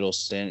played by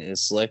Hiddleston, is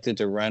selected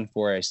to run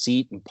for a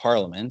seat in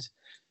Parliament.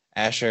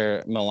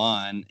 Asher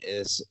Milan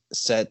is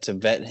set to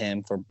vet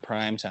him for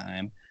prime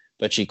time,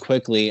 but she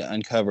quickly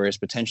uncovers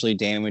potentially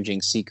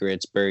damaging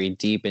secrets buried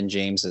deep in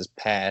James's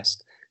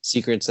past,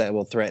 secrets that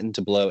will threaten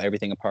to blow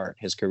everything apart: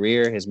 his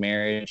career, his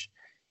marriage,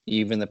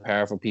 even the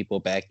powerful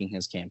people backing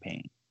his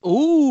campaign.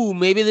 Ooh,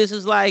 maybe this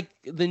is like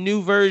the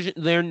new version,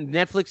 their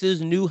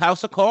Netflix's new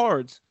House of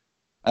Cards.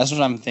 That's what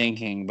I'm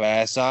thinking,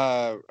 but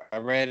I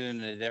read it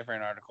in a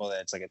different article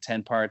that it's like a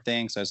 10-part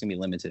thing, so it's gonna be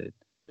limited.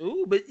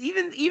 Ooh, but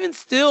even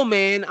still,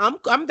 man,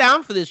 I'm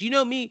down for this. You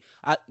know me,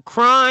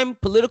 crime,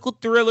 political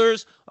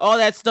thrillers, all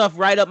that stuff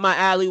right up my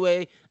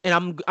alleyway.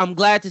 And I'm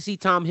glad to see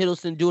Tom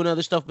Hiddleston doing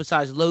other stuff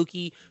besides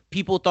Loki.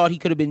 People thought he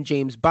could have been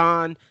James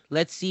Bond.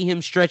 Let's see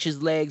him stretch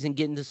his legs and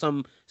get into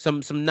some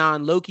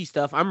non-Loki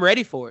stuff. I'm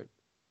ready for it.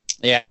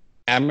 Yeah,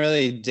 I'm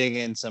really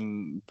digging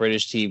some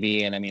British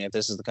TV, and I mean, if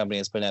this is the company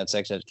that's putting out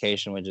Sex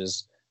Education, which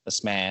is a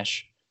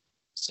smash,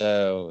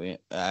 so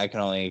I can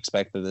only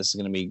expect that this is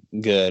going to be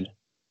good.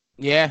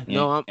 Yeah,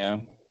 no,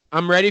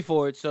 I'm ready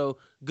for it. So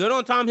good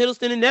on Tom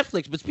Hiddleston and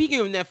Netflix. But speaking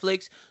of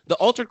Netflix, the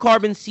Altered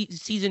Carbon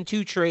season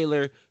 2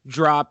 trailer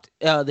dropped.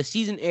 The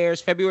season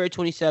airs February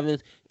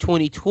 27th,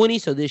 2020.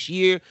 So this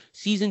year,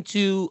 season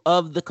 2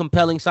 of the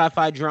compelling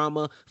sci-fi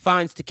drama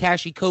finds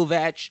Takeshi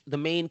Kovacs, the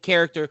main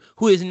character,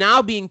 who is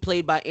now being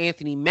played by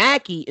Anthony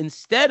Mackie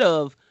instead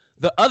of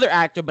the other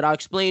actor, but I'll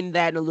explain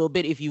that in a little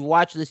bit. If you've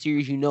watched the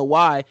series, you know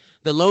why.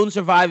 The lone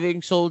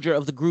surviving soldier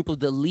of the group of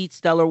the elite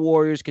stellar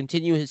warriors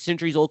continue his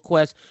centuries-old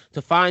quest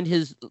to find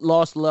his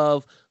lost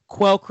love,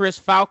 Quell Chris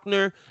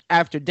Faulkner.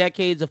 After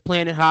decades of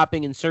planet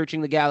hopping and searching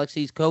the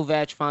galaxies,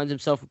 Kovacs finds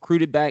himself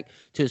recruited back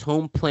to his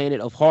home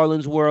planet of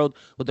Harlan's world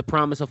with the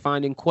promise of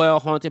finding Quell,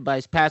 haunted by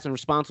his past and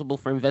responsible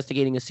for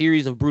investigating a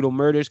series of brutal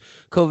murders.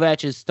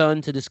 Kovacs is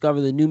stunned to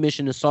discover the new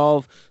mission to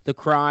solve the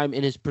crime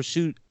in his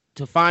pursuit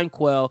to find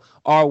Quell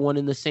are one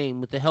and the same.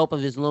 With the help of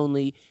his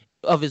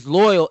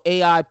loyal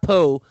AI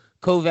Poe,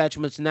 Kovacs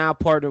must now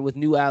partner with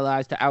new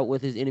allies to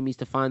outwit his enemies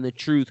to find the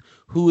truth.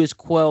 Who is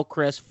Quell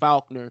Chris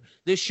Faulkner?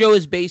 This show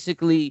is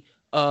basically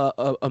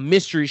a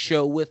mystery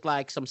show with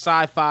like some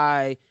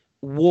sci-fi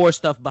war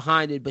stuff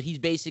behind it, but he's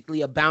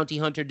basically a bounty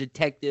hunter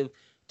detective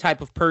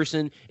type of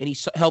person, and he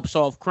helps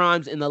solve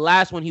crimes. In the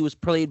last one, he was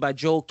played by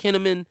Joel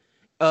Kinnaman.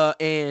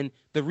 And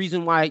the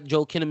reason why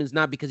Joel Kinnaman is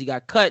not because he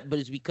got cut, but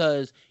it's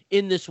because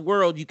in this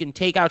world, you can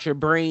take out your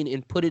brain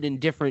and put it in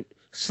different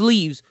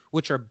sleeves,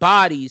 which are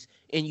bodies,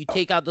 and you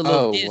take out the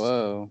little disc.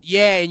 Whoa.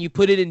 Yeah, and you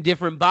put it in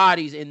different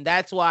bodies, and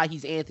that's why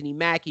he's Anthony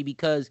Mackie,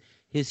 because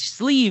his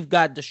sleeve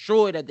got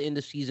destroyed at the end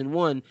of season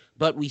 1,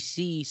 but we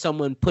see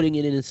someone putting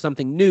it in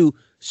something new,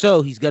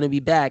 so he's going to be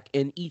back.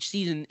 And each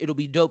season, it'll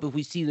be dope if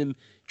we see them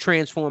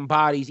transform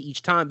bodies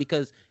each time,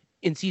 because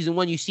in season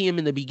 1, you see him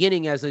in the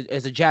beginning as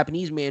a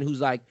Japanese man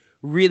who's like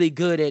really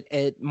good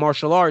at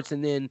martial arts,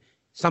 and then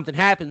something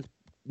happens.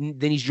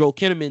 Then he's Joel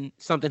Kinnaman.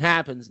 Something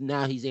happens.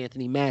 Now he's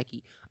Anthony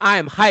Mackie. I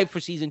am hyped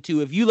for season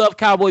 2. If you love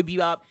Cowboy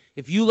Bebop,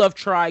 if you love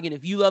Trigun,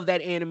 if you love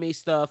that anime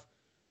stuff,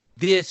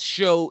 this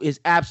show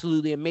is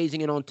absolutely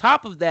amazing. And on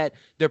top of that,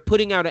 they're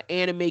putting out an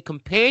anime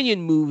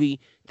companion movie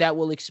that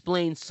will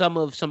explain some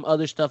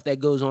other stuff that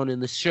goes on in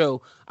the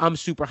show. I'm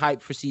super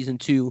hyped for season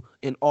 2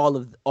 and all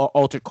of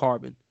Altered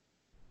Carbon.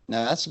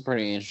 Now that's a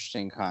pretty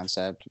interesting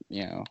concept.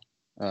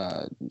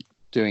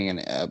 Doing an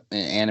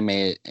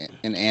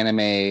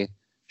anime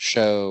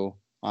show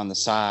on the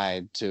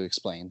side to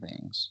explain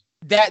things.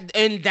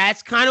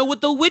 That's kind of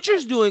what The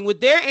Witcher's doing with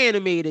their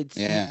animated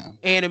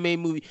anime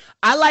movie.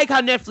 I like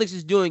how Netflix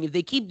is doing. If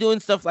they keep doing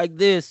stuff like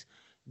this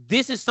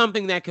is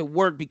something that could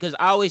work, because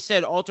I always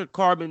said Altered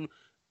Carbon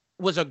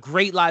was a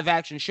great live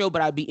action show,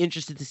 but I'd be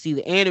interested to see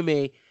the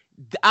anime.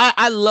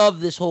 I love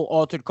this whole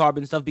Altered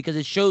Carbon stuff because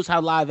it shows how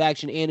live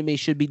action anime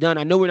should be done.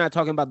 I know we're not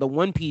talking about the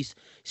One Piece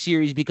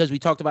series because we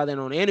talked about that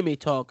on Anime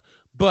Talk,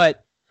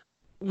 but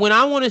when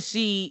I want to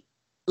see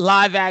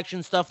live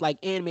action stuff like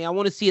anime, I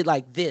want to see it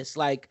like this,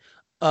 like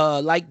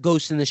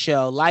Ghost in the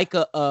Shell, like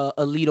a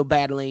Alita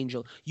Battle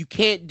Angel. You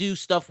can't do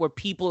stuff where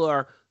people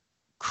are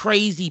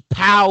crazy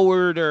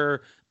powered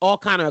or all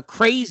kind of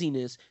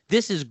craziness.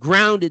 This is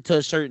grounded to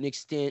a certain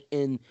extent,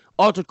 and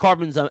Altered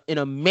Carbon's an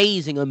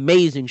amazing,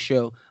 amazing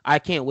show. I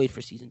can't wait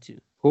for season 2.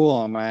 Cool.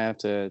 I might have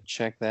to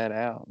check that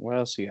out. What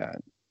else you got?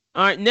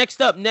 All right,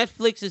 next up,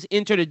 Netflix has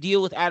entered a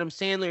deal with Adam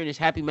Sandler and his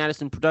Happy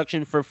Madison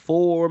production for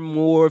 4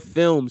 more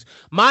films.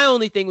 My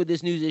only thing with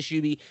this news is,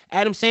 Shuby,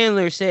 Adam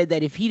Sandler said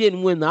that if he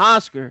didn't win the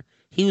Oscar,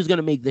 he was going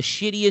to make the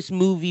shittiest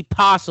movie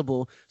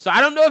possible. So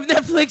I don't know if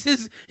Netflix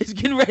is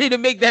getting ready to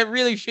make that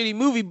really shitty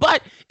movie,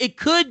 but it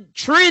could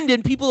trend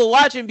and people will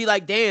watch it and be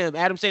like, damn,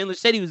 Adam Sandler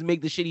said he was going to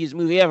make the shittiest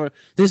movie ever.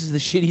 This is the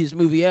shittiest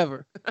movie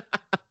ever.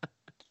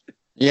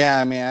 Yeah,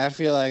 I mean, I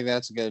feel like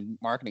that's a good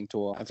marketing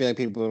tool. I feel like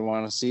people would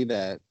want to see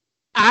that.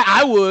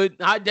 I would.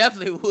 I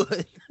definitely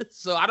would.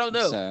 So I don't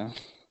know.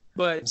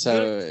 Good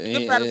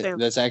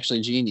that's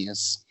actually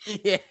genius.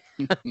 Yeah.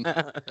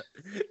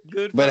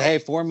 Good. But hey,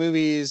 4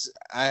 movies.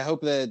 I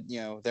hope that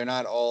they're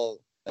not all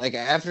like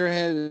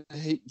after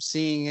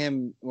seeing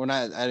him. Well,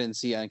 not I didn't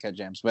see Uncut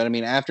Gems, but I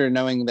mean after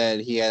knowing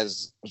that he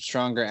has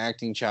stronger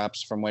acting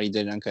chops from what he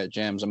did in Uncut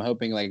Gems, I'm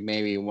hoping like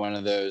maybe one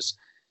of those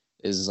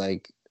is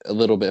like a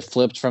little bit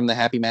flipped from the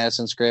Happy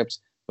Madison script.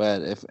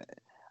 But if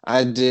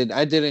I did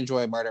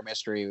enjoy Murder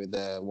Mystery,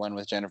 the one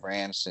with Jennifer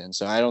Aniston.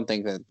 So I don't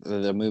think that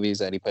the movies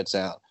that he puts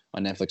out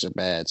on Netflix are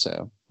bad.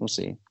 So we'll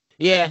see.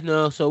 Yeah,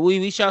 no. So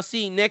we shall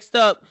see. Next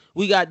up,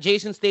 we got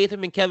Jason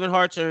Statham and Kevin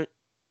Hart are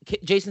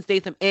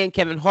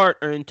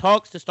in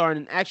talks to star in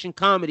an action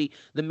comedy,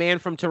 The Man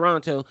from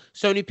Toronto.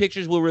 Sony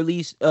Pictures will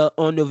release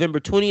on November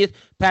 20th.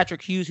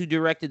 Patrick Hughes, who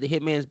directed The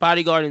Hitman's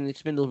Bodyguard and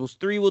Expendables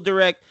 3, will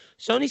direct.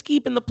 Sony's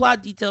keeping the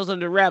plot details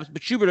under wraps.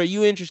 But Schubert, are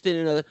you interested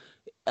in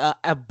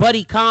a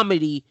buddy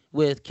comedy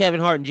with Kevin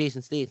Hart and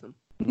Jason Statham?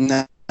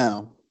 No,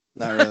 not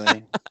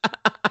really.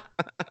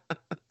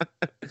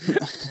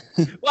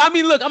 Well, I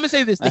mean, look, I'm gonna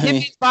say this: The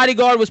Hitman's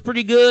Bodyguard was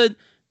pretty good.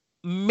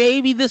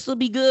 Maybe this will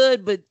be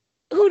good, but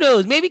who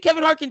knows? Maybe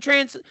Kevin Hart can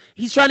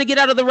he's trying to get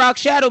out of The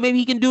Rock's shadow. Maybe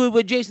he can do it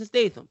with Jason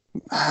Statham.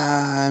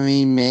 I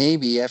mean,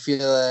 maybe. I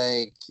feel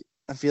like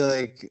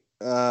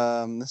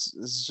this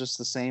is just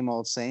the same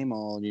old.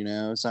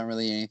 It's not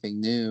really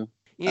anything new.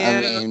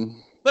 Yeah.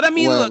 Look,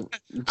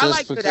 I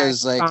like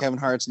because Kevin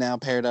Hart's now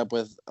paired up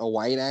with a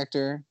white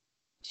actor.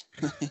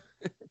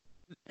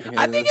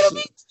 I think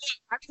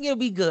it'll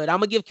be good. I'm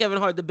gonna give Kevin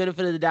Hart the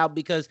benefit of the doubt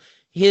because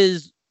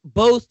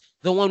both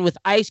the one with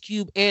Ice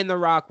Cube and The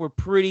Rock were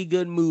pretty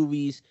good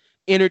movies.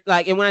 And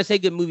when I say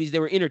good movies, they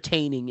were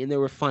entertaining and they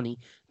were funny.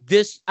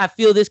 I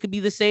feel this could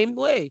be the same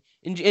way.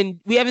 And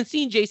we haven't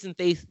seen Jason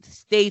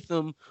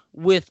Statham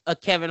with a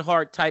Kevin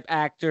Hart type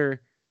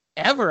actor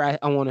ever. I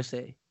want to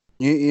say.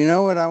 You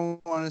know what I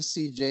want to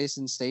see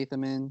Jason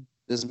Statham in?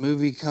 This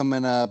movie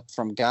coming up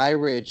from Guy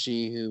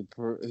Ritchie,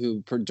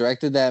 who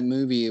directed that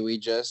movie we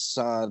just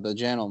saw, The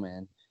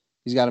Gentleman.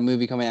 He's got a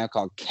movie coming out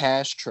called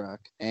Cash Truck,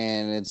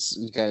 and it's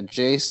got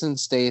Jason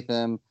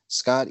Statham,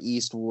 Scott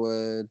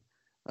Eastwood,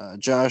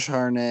 Josh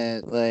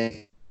Hartnett,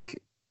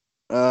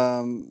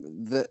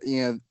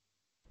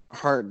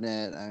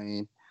 Hartnett. I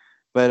mean,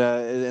 but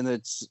and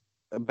it's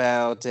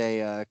about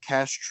a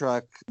cash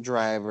truck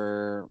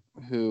driver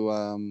who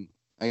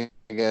I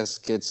guess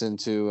gets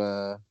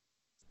into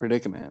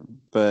predicament.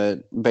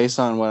 But based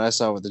on what I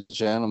saw with The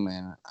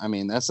Gentleman, I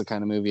mean, that's the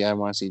kind of movie I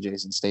want to see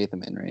Jason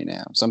Statham in right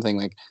now. Something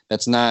like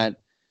that's not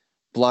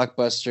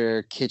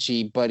blockbuster,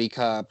 kitschy, buddy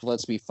cop.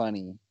 Let's be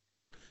funny.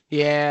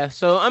 Yeah.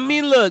 So I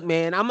mean, look,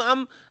 man,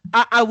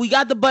 we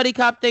got the buddy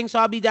cop thing, so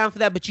I'll be down for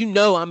that. But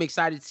I'm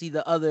excited to see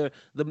the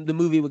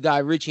movie with Guy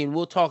Ritchie, and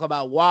we'll talk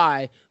about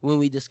why when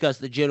we discuss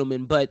The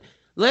Gentleman. But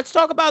let's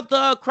talk about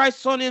the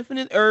Crisis on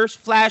Infinite Earths,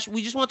 Flash.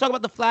 We just want to talk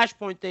about the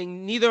Flashpoint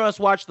thing. Neither of us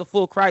watched the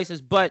full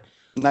Crisis, but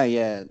Not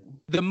yet.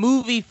 The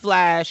movie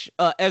Flash,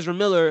 Ezra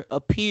Miller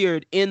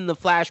appeared in the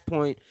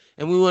Flashpoint,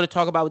 and we want to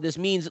talk about what this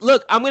means.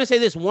 Look, I'm going to say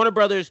this. Warner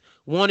Brothers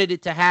wanted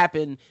it to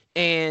happen,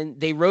 and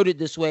they wrote it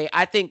this way.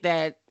 I think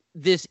that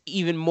this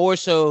even more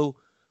so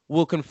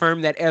will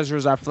confirm that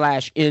Ezra's our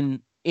Flash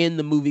in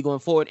the movie going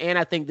forward, and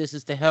I think this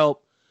is to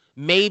help.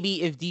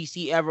 Maybe if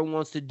DC ever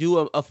wants to do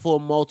a full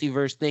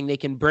multiverse thing, they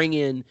can bring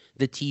in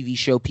the TV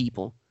show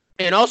people.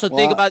 And also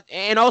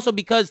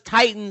because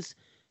Titans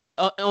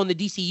on the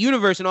DC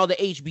universe and all the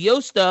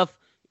HBO stuff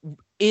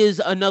is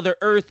another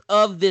Earth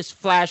of this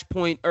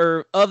Flashpoint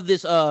or of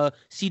this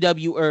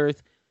CW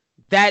Earth,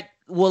 that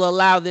will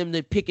allow them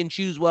to pick and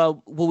choose.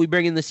 Well, will we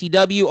bring in the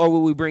CW or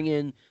will we bring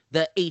in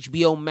the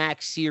HBO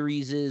Max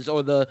series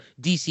or the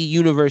DC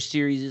Universe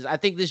series? I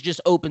think this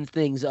just opens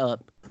things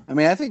up. I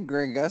mean, I think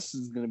Grant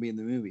Gustin is going to be in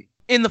the movie.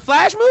 In the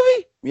Flash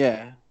movie?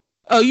 Yeah.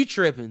 Oh, you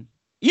tripping?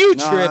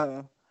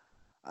 Tripping?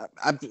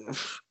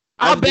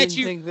 I'll bet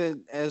you think that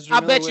Ezra I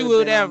bet you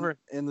would ever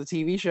in the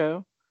TV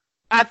show.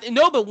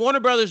 No, but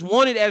Warner Brothers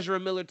wanted Ezra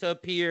Miller to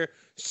appear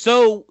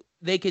so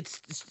they could.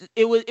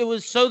 It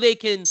was so they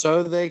can.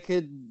 So they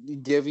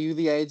could give you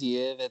the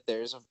idea that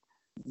there's a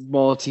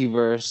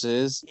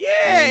multiverses.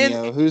 Yeah,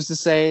 and who's to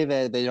say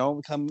that they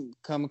don't come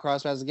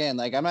across paths again?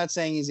 Like, I'm not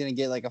saying he's gonna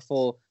get like a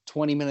full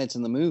 20 minutes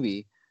in the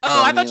movie.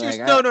 Oh, I thought you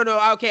were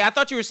no. Okay, I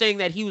thought you were saying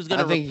that he was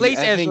gonna replace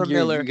Ezra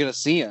Miller. You're gonna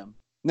see him.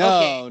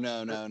 No.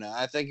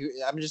 I think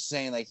I'm just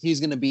saying like he's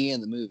gonna be in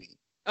the movie.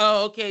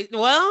 Oh, okay.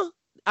 Well,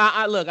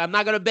 look, I'm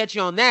not gonna bet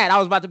you on that. I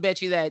was about to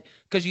bet you that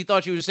because you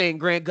thought you were saying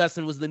Grant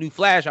Gustin was the new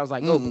Flash. I was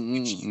like,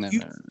 you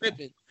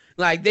tripping.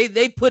 Like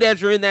they put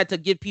Ezra in that to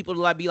get people to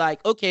like be like,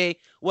 okay,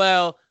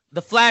 well,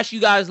 the Flash you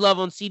guys love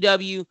on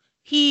CW,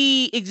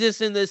 he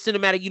exists in the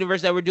cinematic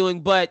universe that we're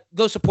doing, but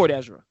go support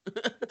Ezra.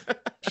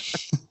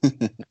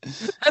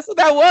 That's what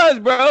that was,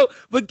 bro.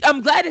 But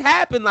I'm glad it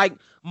happened. Like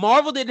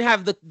Marvel didn't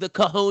have the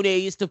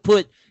cojones to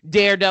put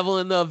Daredevil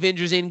in the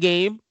Avengers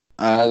Endgame.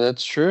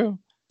 That's true.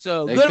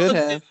 So they good. Could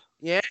have.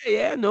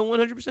 Yeah, no,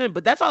 100%.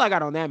 But that's all I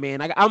got on that,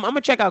 man. I'm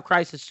gonna check out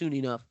Crisis soon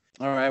enough.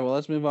 All right, well,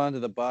 let's move on to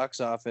the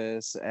box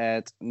office.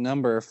 At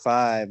number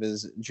 5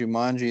 is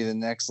Jumanji: The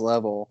Next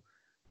Level.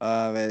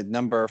 At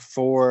number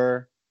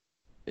 4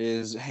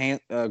 is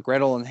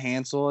Gretel and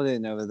Hansel. I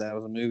didn't know that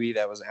was a movie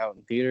that was out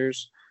in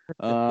theaters.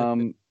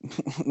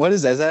 What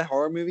is that? Is that a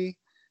horror movie?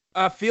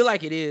 I feel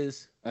like it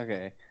is.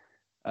 Okay.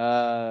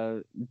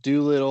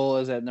 Doolittle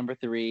is at number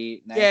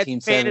 3. Yeah,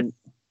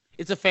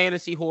 it's a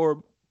fantasy horror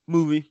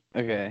movie.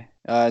 Okay.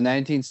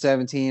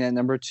 1917 at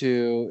number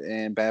 2,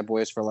 and Bad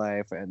Boys for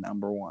Life at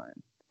number 1.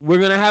 We're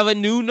going to have a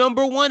new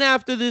number 1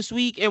 after this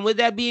week. And with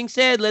that being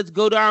said, let's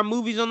go to our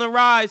movies on the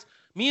rise.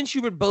 Me and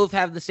Schubert both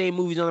have the same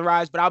movies on the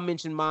rise, but I'll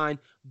mention mine.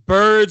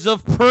 Birds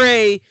of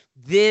Prey.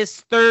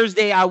 This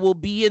Thursday, I will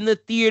be in the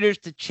theaters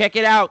to check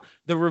it out.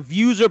 The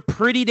reviews are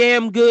pretty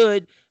damn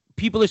good.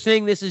 People are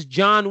saying this is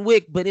John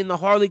Wick, but in the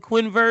Harley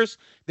Quinn verse,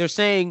 they're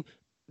saying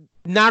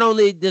not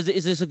only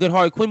is this a good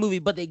Harley Quinn movie,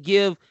 but they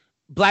give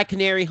Black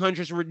Canary,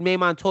 Huntress, Renee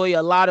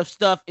Montoya a lot of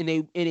stuff, and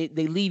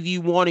they leave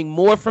you wanting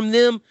more from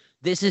them.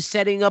 This is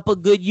setting up a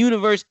good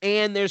universe,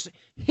 and there's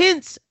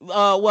hints.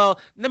 Well,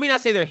 let me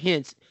not say they're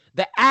hints.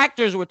 The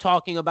actors were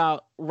talking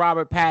about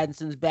Robert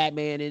Pattinson's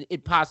Batman and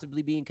it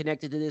possibly being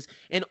connected to this.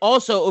 And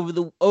also over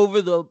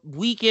the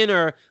weekend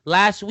or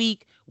last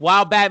week,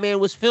 while Batman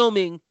was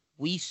filming,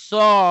 we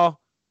saw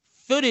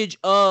footage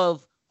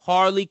of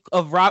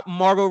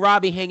Margot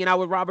Robbie hanging out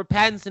with Robert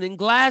Pattinson in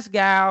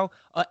Glasgow,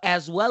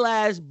 as well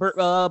as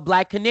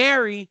Black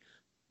Canary.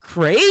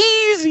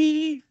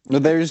 Crazy.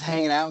 But they were just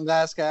hanging out in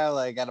Glasgow,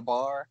 like at a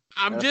bar.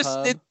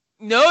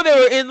 No, they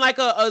were in like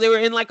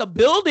a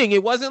building.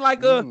 It wasn't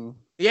like a.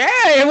 Yeah,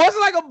 it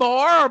wasn't like a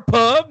bar or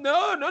pub.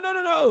 No.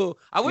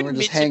 I wouldn't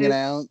just hanging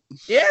out.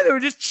 Yeah, they were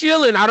just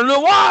chilling. I don't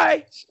know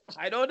why.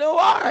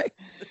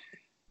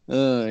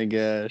 Oh my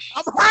gosh.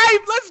 I'm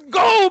hyped. Let's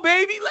go,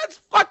 baby.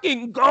 Let's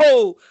fucking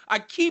go. I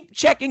keep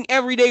checking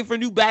every day for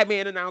new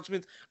Batman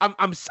announcements.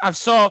 I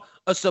saw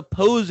a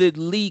supposed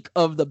leak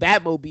of the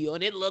Batmobile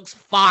and it looks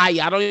fire.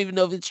 I don't even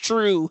know if it's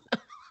true.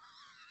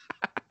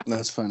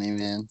 That's funny,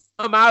 man.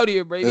 I'm out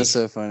here, baby. That's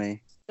so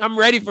funny. I'm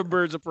ready for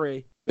Birds of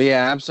Prey. But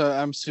yeah,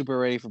 I'm super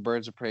ready for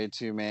Birds of Prey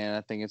too, man.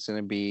 I think it's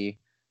gonna be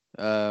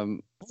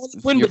John,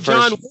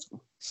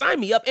 sign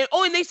me up.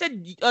 And they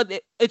said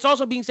it's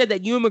also being said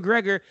that Ewan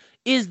McGregor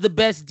is the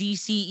best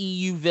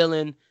DCEU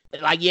villain.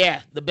 Like,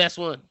 yeah, the best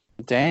one.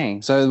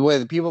 Dang. So wait,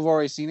 the people have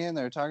already seen it and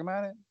they're talking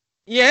about it?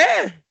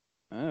 Yeah.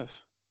 Oh,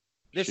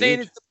 they're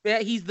saying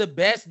he's the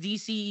best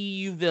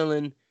DCEU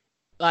villain,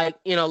 like,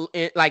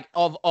 like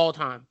of all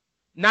time.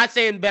 Not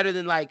saying better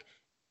than like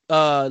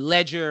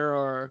Ledger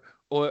or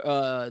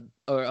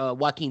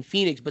Joaquin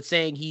Phoenix, but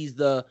saying he's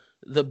the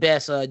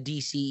best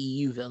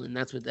DCEU villain.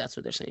 That's what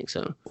they're saying.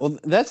 So, well,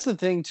 that's the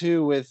thing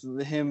too with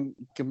him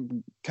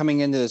coming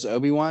into this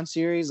Obi-Wan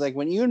series. Like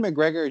when Ewan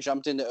McGregor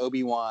jumped into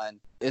Obi-Wan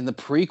in the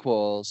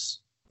prequels,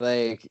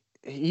 like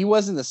he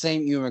wasn't the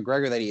same Ewan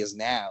McGregor that he is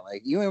now.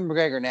 Like Ewan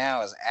McGregor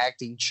now has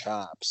acting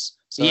chops.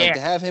 So like, to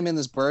have him in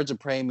this Birds of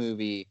Prey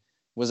movie,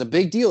 was a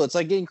big deal. It's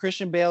like getting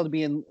Christian Bale to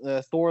be in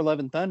Thor: Love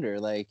and Thunder.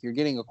 Like, you're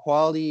getting a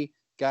quality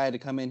guy to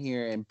come in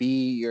here and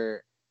be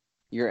your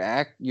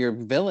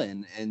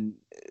villain and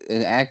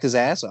act his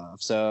ass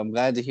off. So I'm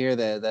glad to hear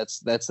that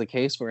that's the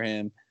case for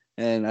him.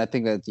 And I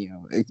think that,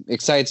 it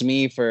excites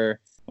me for,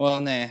 well,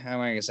 nah, I'm not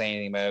going to say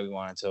anything about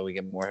Obi-Wan until we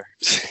get more.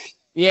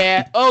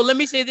 Yeah. Oh, let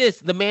me say this.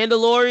 The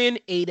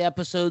Mandalorian, 8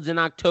 episodes in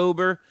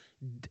October.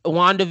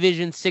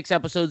 WandaVision, 6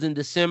 episodes in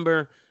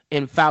December.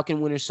 And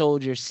Falcon Winter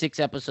Soldier, 6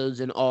 episodes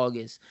in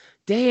August.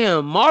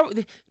 Damn,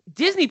 Marvel,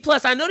 Disney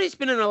Plus. I know they're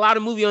spending a lot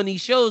of movie on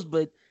these shows,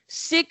 but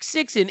 6,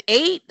 6, and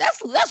 8.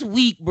 That's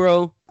weak,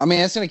 bro. I mean,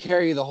 that's gonna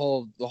carry you the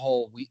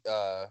whole week,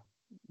 the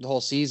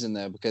whole season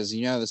though, because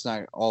that's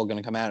not all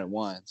gonna come out at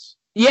once.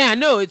 Yeah,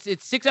 no, it's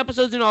 6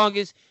 episodes in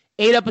August,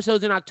 8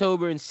 episodes in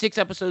October, and 6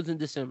 episodes in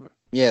December.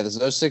 Yeah,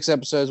 those 6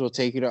 episodes will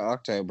take you to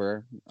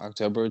October.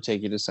 October will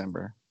take you to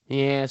December.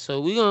 Yeah,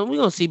 so we're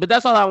gonna see, but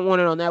that's all I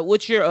wanted on that.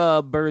 What's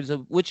your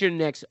what's your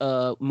next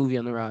movie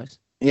on the rise?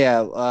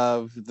 Yeah,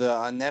 on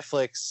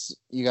Netflix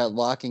you got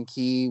Lock and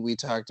Key. We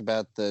talked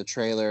about the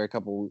trailer a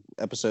couple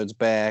episodes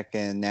back,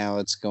 and now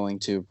it's going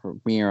to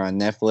premiere on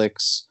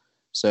Netflix.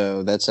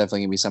 So that's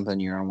definitely gonna be something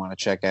you're gonna want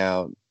to check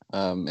out.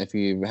 If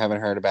you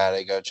haven't heard about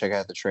it, go check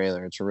out the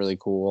trailer. It's really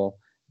cool.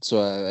 It's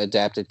a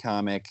adapted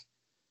comic.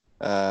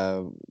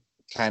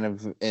 Kind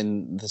of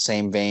in the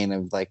same vein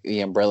of like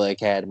the Umbrella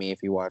Academy,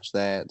 if you watch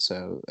that.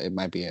 So it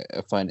might be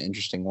a fun,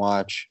 interesting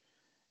watch.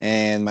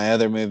 And my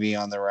other movie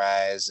on the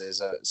rise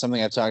is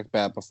something I talked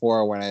about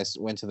before when I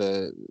went to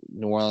the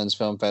New Orleans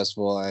Film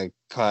Festival. I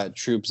caught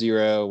Troop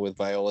Zero with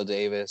Viola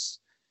Davis,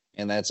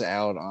 and that's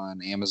out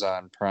on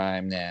Amazon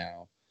Prime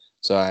now.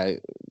 So I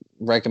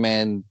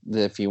recommend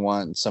that if you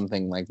want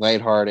something like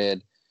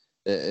lighthearted,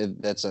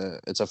 it's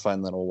a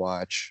fun little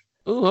watch.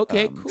 Oh,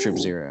 okay, cool. Troop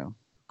Zero.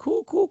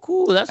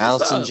 Cool. That's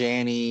Allison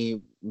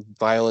Janney,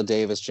 Viola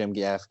Davis, Jim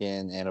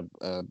Gaffigan, and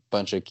a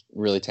bunch of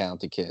really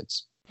talented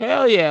kids.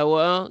 Hell yeah!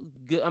 Well,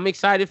 good. I'm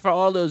excited for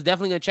all those.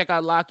 Definitely gonna check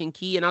out Lock and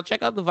Key, and I'll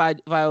check out the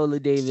Viola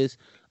Davis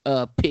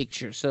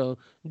picture. So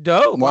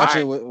dope. Watch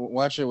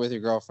it with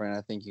your girlfriend.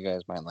 I think you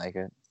guys might like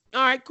it.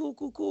 All right,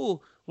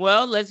 cool.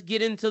 Well, let's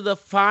get into the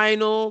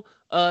final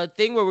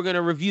thing where we're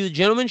gonna review The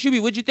Gentleman.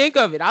 Shuby, what'd you think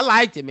of it? I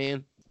liked it,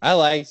 man. I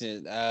liked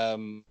it.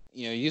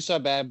 You saw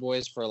Bad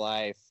Boys for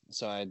Life.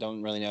 So I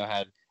don't really know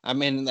how. I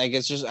mean, like,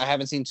 it's just I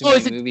haven't seen too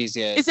many movies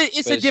yet.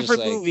 It's a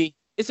different movie.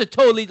 It's a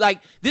totally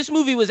this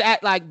movie was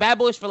Bad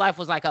Boys for Life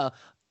was like a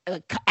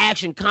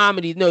action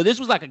comedy. No, this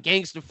was like a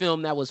gangster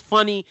film that was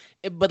funny,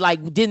 but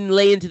like didn't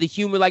lay into the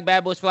humor like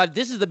Bad Boys for Life.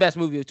 This is the best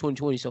movie of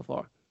 2020 so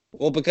far.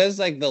 Well, because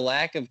like the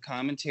lack of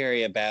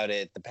commentary about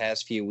it the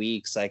past few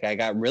weeks, like I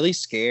got really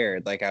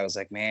scared. Like I was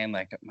like, man,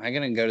 like am I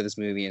gonna go to this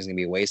movie and it's gonna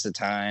be a waste of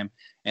time?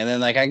 And then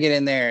like I get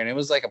in there and it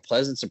was like a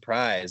pleasant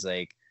surprise.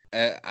 Like.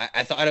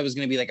 I thought it was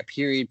going to be like a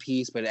period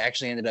piece, but it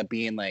actually ended up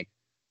being like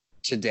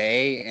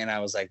today. And I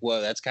was like,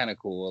 whoa, that's kind of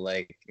cool.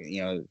 Like,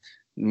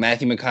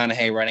 Matthew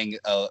McConaughey running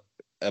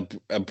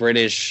a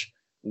British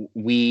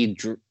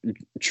weed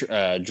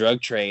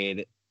drug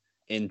trade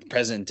in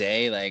present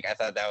day. Like, I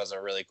thought that was a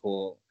really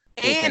cool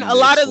and a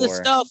lot of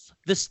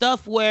the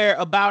stuff where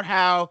about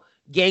how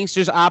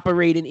gangsters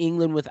operate in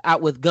England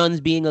with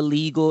guns being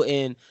illegal,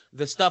 and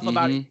the stuff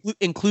about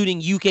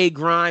including UK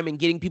grime and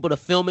getting people to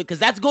film it, because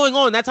that's going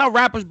on. That's how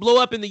rappers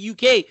blow up in the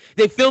UK.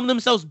 They film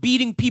themselves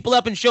beating people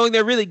up and showing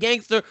they're really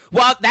gangster.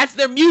 Well, that's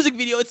their music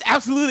video. It's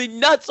absolutely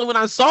nuts. So when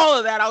I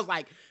saw that, I was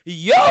like,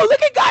 yo,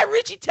 look at Guy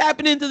Ritchie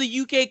tapping into the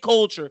UK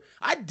culture.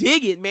 I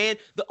dig it, man.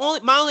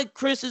 My only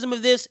criticism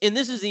of this, and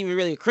this isn't even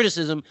really a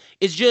criticism,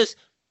 is just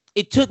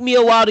it took me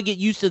a while to get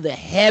used to the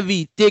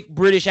heavy, thick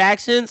British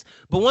accents,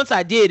 but once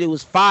I did, it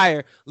was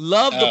fire.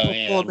 Love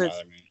the performance.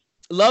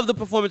 Love the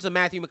performance of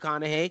Matthew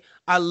McConaughey.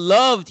 I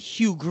loved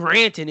Hugh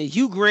Grant in it.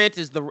 Hugh Grant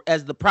as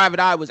the Private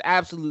Eye was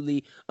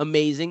absolutely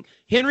amazing.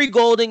 Henry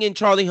Golding and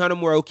Charlie Hunnam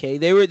were okay.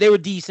 They were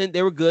decent.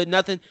 They were good.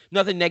 Nothing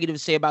negative to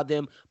say about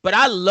them. But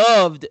I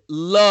loved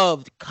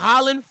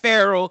Colin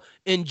Farrell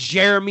and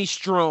Jeremy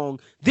Strong.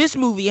 This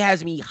movie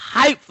has me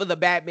hyped for the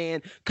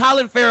Batman.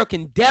 Colin Farrell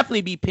can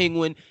definitely be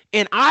Penguin.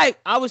 And I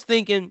was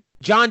thinking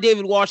John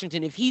David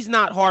Washington, if he's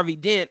not Harvey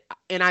Dent,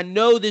 and I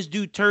know this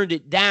dude turned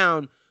it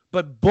down,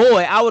 but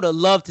boy, I would have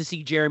loved to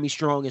see Jeremy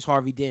Strong as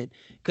Harvey Dent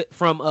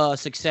from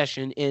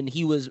Succession, and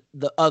he was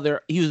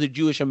the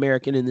Jewish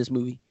American in this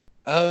movie.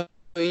 Oh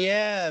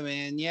yeah,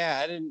 man.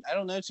 Yeah, I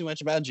don't know too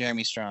much about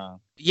Jeremy Strong.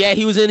 Yeah,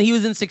 he was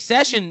in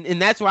Succession,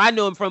 and that's where I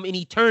know him from. And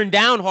he turned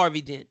down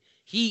Harvey Dent.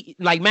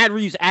 Matt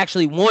Reeves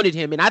actually wanted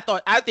him, and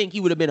I think he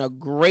would have been a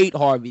great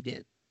Harvey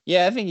Dent.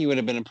 Yeah, I think he would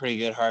have been a pretty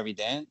good Harvey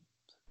Dent.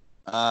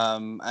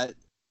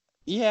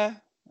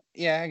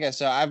 Yeah, I guess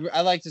so.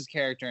 I liked his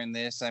character in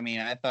this. I mean,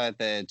 I thought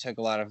that it took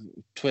a lot of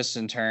twists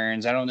and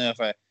turns. I don't know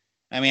if I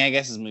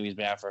guess this movie's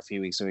been out for a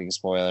few weeks, so we can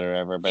spoil it or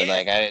whatever. But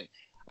like, I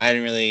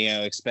didn't really,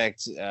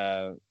 expect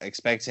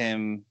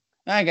him.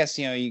 I guess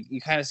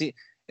you kind of see.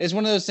 It's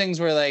one of those things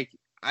where like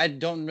I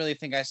don't really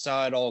think I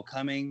saw it all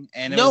coming,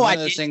 and it was one of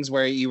those things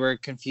where you were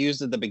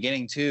confused at the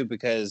beginning too,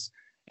 because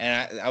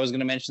And I was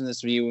going to mention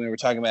this with you when we were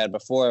talking about it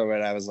before,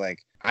 but I was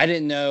like, I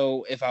didn't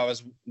know if I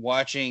was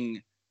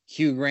watching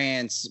Hugh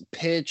Grant's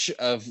pitch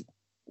of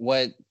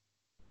what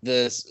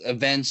the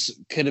events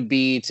could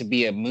be to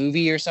be a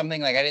movie or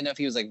something. Like, I didn't know if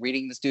he was like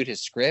reading this dude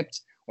his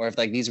script, or if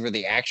like these were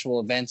the actual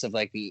events of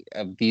like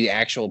the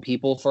actual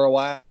people for a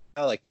while.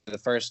 Like the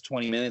first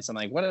 20 minutes, I'm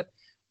like,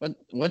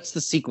 what's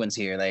the sequence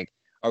here? Like,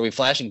 are we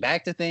flashing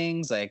back to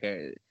things? Like,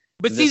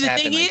 but see, the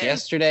thing like is,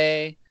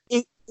 yesterday.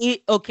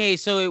 Okay,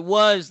 so it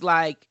was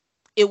like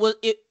it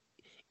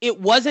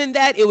wasn't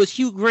that. It was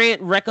Hugh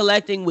Grant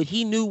recollecting what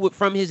he knew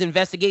from his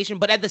investigation.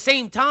 But at the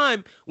same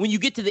time, when you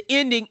get to the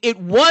ending, it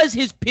was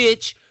his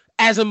pitch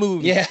as a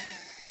movie. Yeah.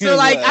 So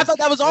like, I thought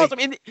that was awesome.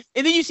 And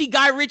then you see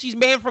Guy Ritchie's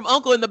Man from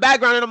U.N.C.L.E. in the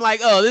background, and I'm like,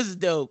 oh, this is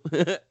dope.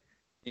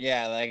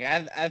 Yeah, like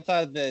I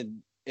thought that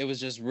it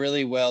was just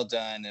really well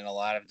done in a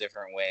lot of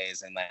different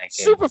ways, and like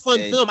super fun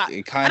film.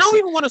 I don't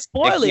even want to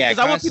spoil it because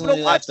I want people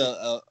to watch it.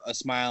 A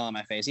smile on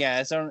my face.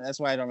 Yeah, that's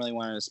why I don't really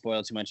want to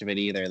spoil too much of it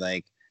either.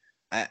 Like,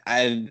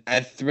 I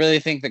really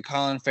think that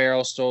Colin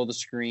Farrell stole the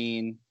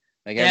screen.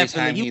 Like every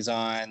time he's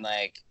on,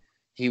 like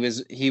he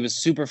was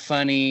super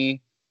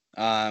funny,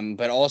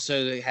 but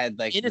also had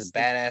like the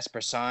badass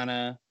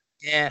persona.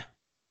 Yeah,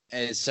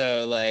 and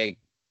so like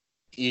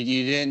you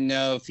didn't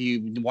know if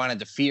you wanted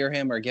to fear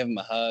him or give him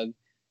a hug.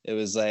 It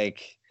was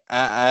like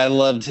I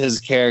loved his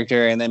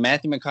character, and then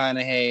Matthew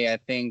McConaughey. I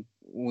think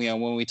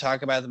when we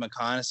talk about the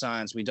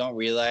McConaissance, we don't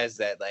realize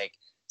that like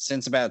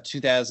since about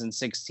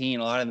 2016,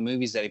 a lot of the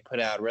movies that he put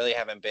out really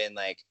haven't been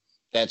like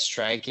that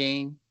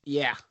striking.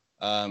 Yeah.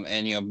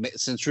 And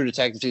since True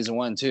Detective season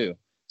 1 too.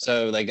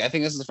 So like I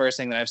think this is the first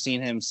thing that I've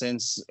seen him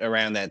since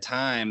around that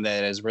time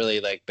that has really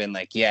like been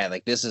like, yeah,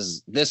 like this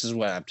is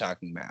what I'm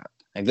talking about.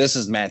 Like this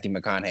is Matthew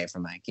McConaughey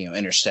from like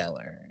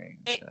Interstellar.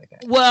 Like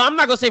that. Well, I'm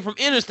not gonna say from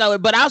Interstellar,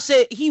 but I'll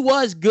say he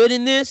was good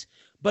in this.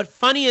 But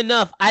funny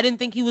enough, I didn't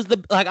think he was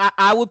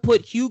I would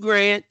put Hugh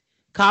Grant,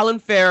 Colin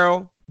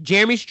Farrell,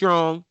 Jeremy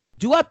Strong.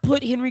 Do I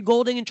put Henry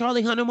Golding and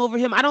Charlie Hunnam over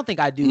him? I don't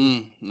think I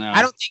do. No.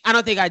 I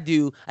don't think I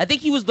do. I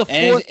think he was the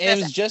fourth.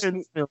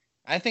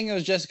 I think it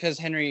was just because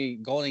Henry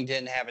Golding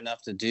didn't have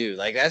enough to do.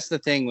 Like that's the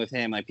thing with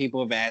him. Like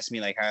people have asked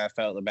me like how I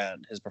felt about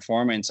his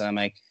performance, and I'm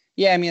like,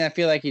 yeah, I mean, I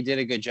feel like he did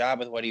a good job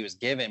with what he was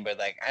given, but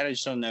like I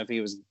just don't know if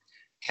he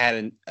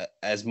had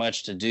as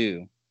much to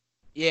do.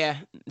 Yeah,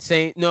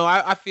 same. No,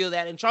 I feel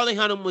that. And Charlie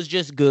Hunnam was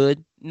just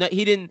good. No,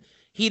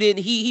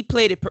 he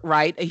played it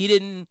right. He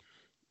didn't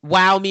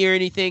wow me or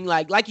anything.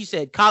 Like you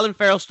said, Colin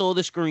Farrell stole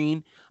the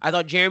screen. I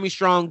thought Jeremy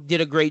Strong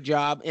did a great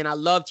job, and I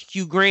loved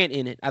Hugh Grant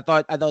in it. I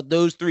thought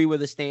those three were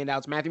the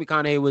standouts. Matthew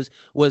McConaughey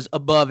was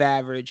above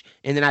average,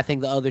 and then I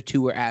think the other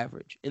two were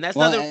average. And that's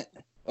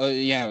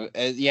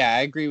yeah,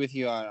 I agree with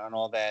you on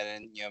all that.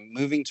 And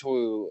moving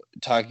to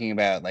talking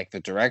about like the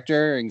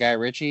director and Guy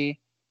Ritchie,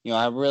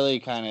 I really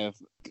kind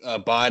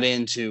of bought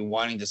into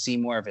wanting to see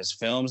more of his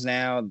films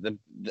now.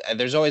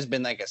 There's always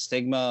been like a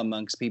stigma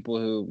amongst people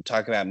who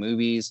talk about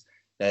movies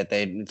that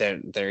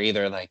they're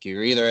either like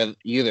you're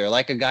either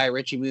like a Guy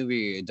Ritchie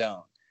movie or you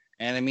don't.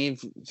 And I mean,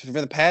 for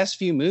the past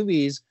few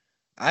movies,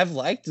 I've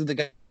liked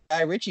the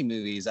Guy Ritchie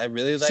movies. I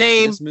really liked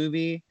this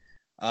movie.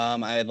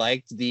 I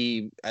liked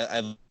the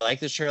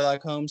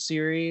Sherlock Holmes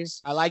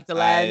series. I liked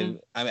Aladdin.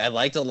 I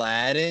liked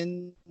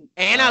Aladdin,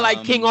 and I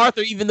liked King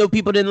Arthur, even though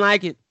people didn't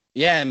like it.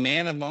 Yeah,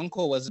 Man of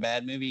U.N.C.L.E. was a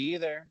bad movie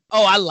either.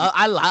 Oh,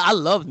 I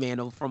love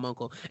Man from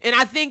U.N.C.L.E. And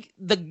I think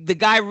the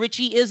Guy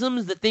Ritchie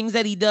isms, the things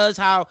that he does,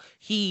 how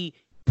he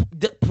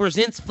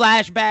presents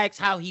flashbacks,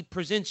 how he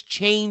presents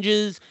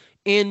changes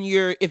in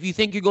if you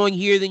think you're going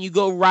here, then you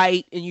go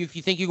right, and if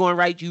you think you're going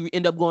right, you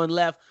end up going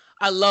left.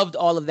 I loved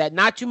all of that.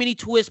 Not too many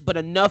twists, but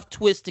enough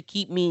twists to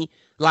keep me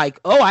like,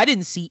 oh, I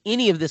didn't see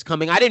any of this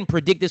coming. I didn't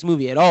predict this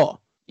movie at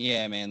all.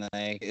 Yeah, man.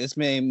 Like this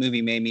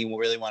movie made me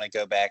really want to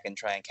go back and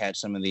try and catch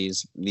some of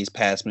these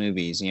past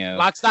movies.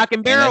 Lock, Stock,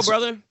 and Barrel,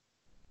 brother.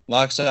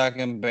 Lock, Stock,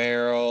 and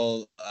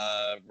Barrel,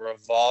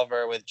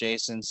 Revolver with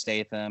Jason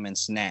Statham, and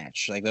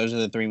Snatch. Like those are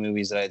the three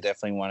movies that I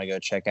definitely want to go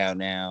check out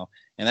now.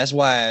 And that's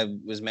why I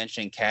was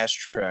mentioning Cash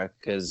Truck,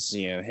 because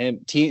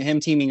him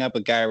teaming up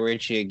with Guy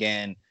Ritchie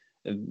again.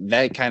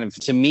 That kind of,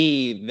 to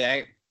me,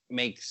 that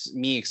makes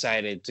me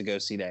excited to go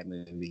see that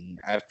movie.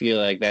 I feel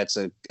like that's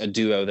a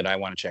duo that I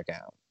want to check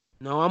out.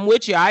 No, I'm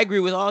with you. I agree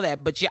with all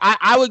that. But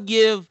I would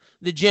give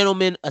The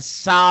Gentleman a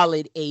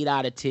solid 8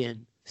 out of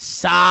 10.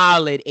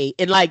 Solid 8.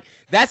 And like,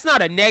 that's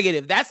not a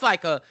negative. That's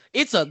like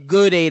it's a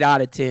good 8 out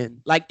of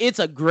 10. Like, it's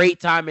a great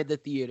time at the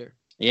theater.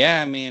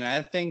 Yeah, I mean,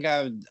 I think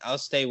I'll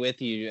stay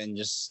with you and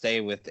just stay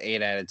with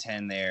 8 out of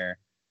 10 there.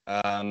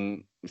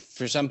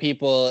 For some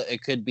people,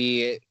 it could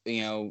be,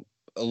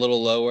 a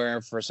little lower.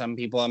 For some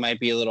people, it might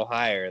be a little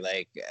higher.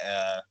 Like,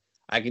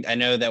 I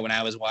know that when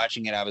I was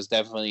watching it, I was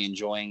definitely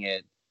enjoying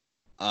it.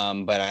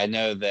 But I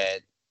know that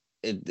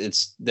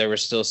there were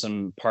still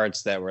some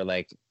parts that were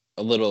like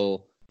a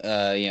little,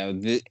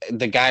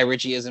 the Guy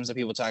Ritchie-isms that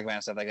people talk about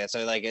and stuff like that.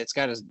 So like, it's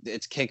got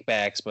its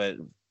kickbacks, but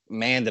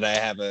man, did I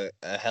have a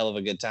hell of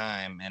a good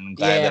time, and I'm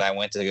glad that I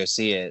went to go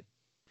see it.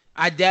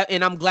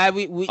 And I'm glad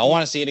we I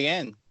want to see it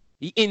again.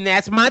 And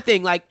that's my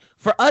thing. Like,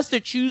 for us to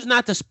choose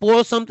not to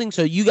spoil something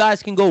so you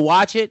guys can go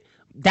watch it,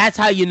 that's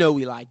how you know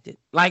we liked it.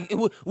 Like,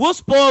 we'll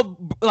spoil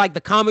like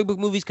the comic book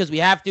movies because we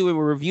have to and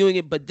we're reviewing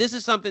it, but this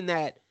is something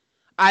that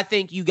I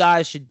think you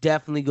guys should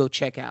definitely go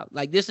check out.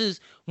 Like, this is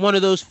one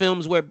of those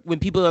films where when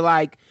people are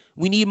like,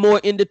 we need more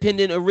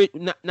independent,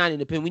 not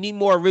independent, we need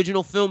more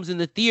original films in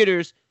the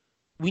theaters,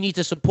 we need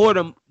to support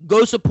them.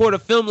 Go support a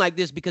film like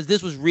this because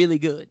this was really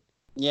good.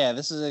 Yeah,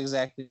 this is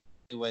exactly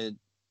what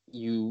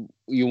you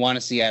want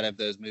to see out of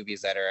those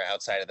movies that are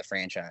outside of the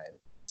franchise.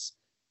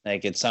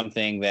 Like, it's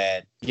something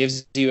that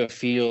gives you a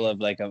feel of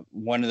like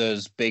one of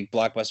those big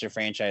blockbuster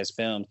franchise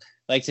films.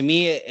 Like, to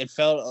me, it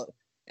felt,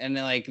 and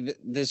then like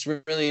this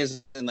really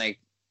isn't like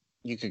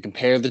you could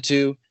compare the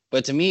two,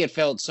 but to me, it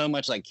felt so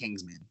much like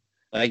Kingsman.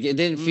 Like, it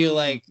didn't feel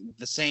like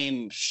the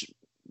same.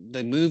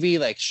 The movie,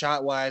 like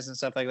shot wise and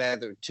stuff like that,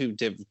 they're two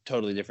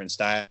totally different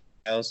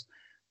styles,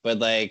 but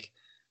like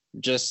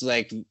just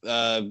like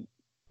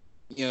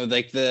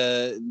like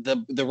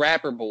the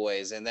rapper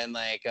boys, and then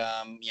like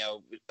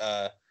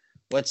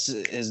what's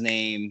his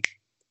name,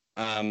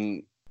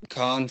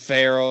 Colin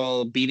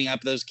Farrell beating up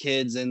those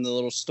kids in the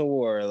little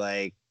store,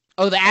 like,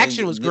 oh, the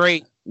action was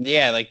great.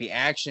 Yeah, like the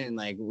action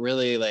like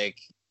really like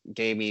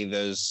gave me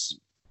those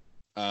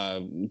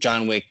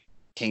John Wick,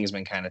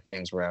 Kingsman kind of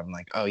things where I'm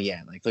like, oh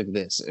yeah, like look at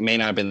this. It may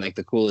not have been like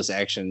the coolest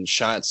action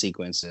shot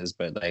sequences,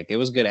 but like it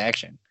was good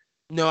action.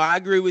 No, I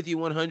agree with you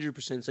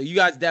 100%. So you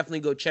guys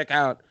definitely go check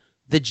out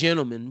The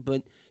Gentleman.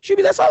 But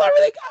Shuby, that's all I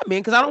really got, man,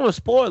 because I don't want to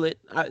spoil it.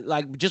 I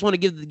like just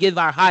want to give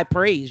our high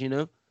praise, you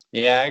know.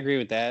 Yeah, I agree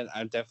with that.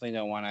 I definitely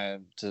don't want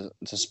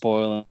to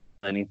spoil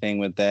anything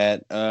with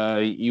that.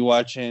 You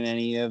watching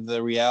any of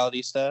the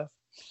reality stuff?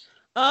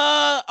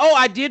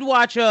 I did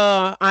watch.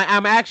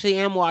 I'm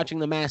actually watching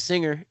The Masked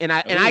Singer, and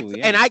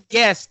I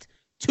guessed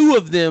 2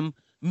 of them,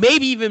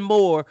 maybe even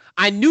more.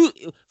 I knew,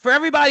 for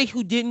everybody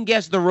who didn't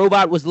guess the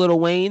robot was Lil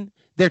Wayne,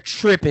 they're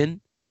tripping.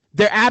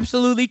 They're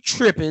absolutely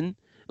tripping.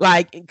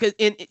 Like,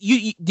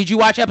 you did you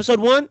watch episode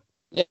 1?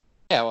 Yeah,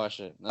 I watched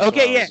it.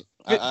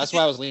 That's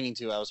what I was leaning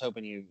to. I was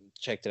hoping you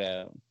checked it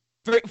out.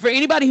 For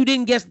anybody who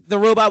didn't guess the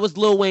robot was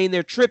Lil Wayne,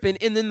 they're tripping.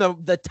 And then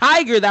the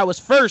tiger that was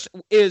first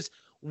is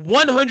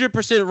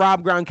 100%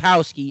 Rob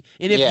Gronkowski.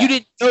 And if you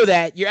didn't know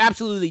that, you're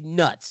absolutely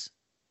nuts.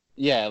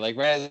 Yeah, like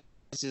right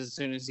as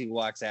soon as he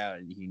walks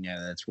out, you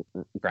know that's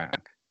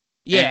Gronk.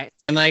 Yeah.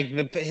 And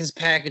like his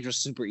package was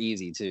super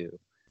easy too.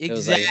 Exactly. It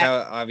was like,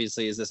 how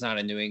obviously is this not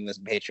a New England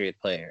Patriot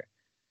player?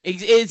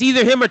 It's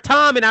either him or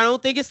Tom, and I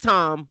don't think it's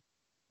Tom.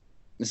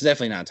 It's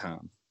definitely not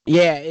Tom.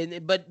 Yeah,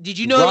 but did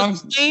you know Lil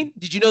Wayne?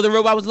 Did you know the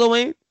robot was Lil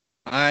Wayne?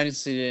 I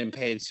honestly didn't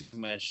pay too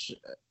much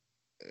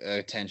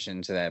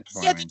attention to that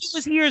performance. Yeah, you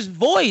just hear his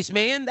voice,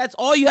 man. That's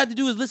all you had to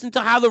do is listen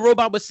to how the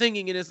robot was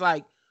singing, and it's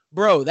like,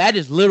 bro, that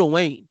is Lil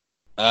Wayne.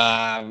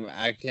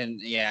 I couldn't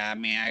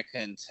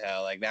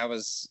tell. Like that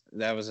was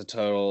a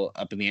total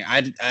up in the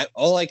air.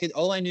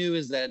 All I knew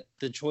is that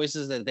the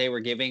choices that they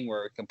were giving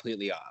were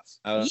completely off.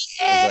 I was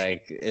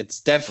like, it's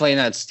definitely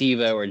not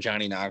Steve-O or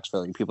Johnny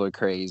Knoxville. Like, people are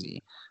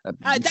crazy.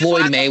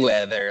 Floyd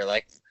Mayweather,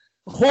 like,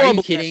 horrible. Are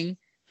you kidding?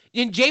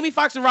 And Jamie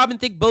Foxx and Robin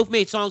Thicke both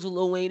made songs with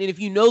Lil Wayne. And if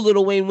you know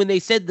Lil Wayne, when they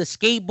said the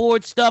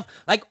skateboard stuff,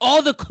 like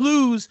all the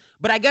clues,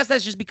 but I guess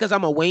that's just because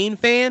I'm a Wayne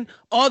fan,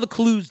 all the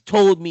clues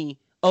told me,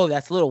 oh,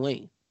 that's Lil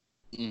Wayne.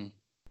 Yeah.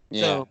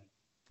 So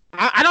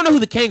I don't know who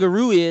the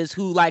kangaroo is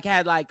who like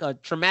had like a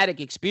traumatic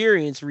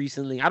experience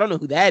recently. I don't know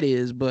who that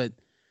is, but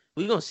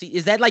we're going to see.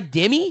 Is that like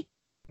Demi?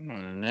 I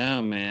don't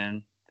know,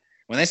 man.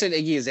 When they said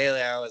Iggy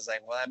Azalea, I was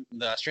like, well,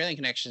 the Australian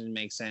connection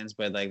makes sense,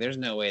 but like there's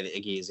no way that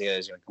Iggy Azalea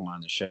is going to come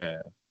on the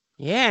show.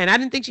 Yeah, and I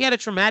didn't think she had a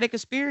traumatic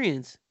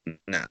experience.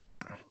 No.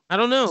 I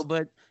don't know,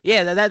 but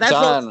yeah, that's I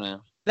don't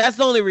know. That's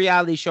the only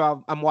reality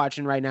show I'm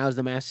watching right now is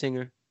The Masked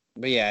Singer.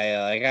 But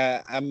yeah,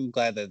 like I'm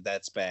glad that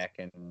that's back,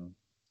 and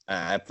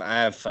I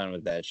have fun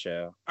with that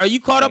show. Are you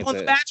caught up on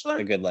The Bachelor?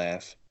 A good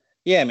laugh.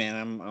 Yeah, man,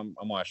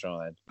 I'm watching all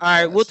that. All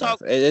right, we'll talk.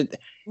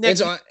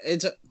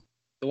 It's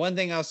the one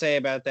thing I'll say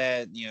about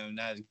that,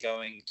 not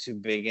going too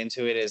big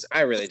into it, is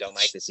I really don't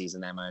like the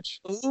season that much.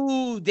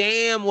 Ooh,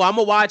 damn. Well, I'm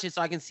gonna watch it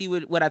so I can see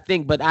what I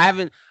think, but I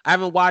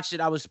haven't watched it.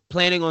 I was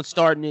planning on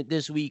starting it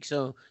this week,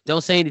 so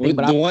don't say anything.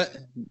 But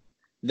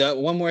the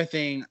one more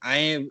thing,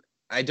 I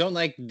don't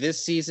like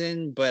this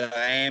season, but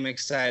I am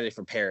excited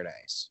for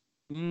Paradise.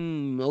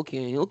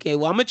 Okay.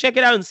 Well, I'm gonna check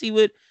it out and see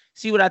what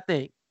I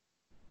think.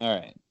 All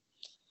right.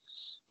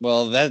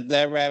 Well,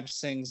 that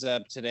wraps things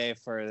up today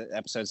for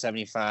episode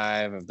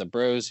 75 of the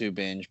Bros Who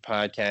Binge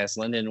podcast.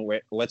 Lyndon,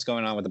 what's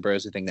going on with the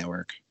Bros Who Think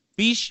Network?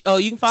 You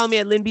can follow me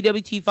at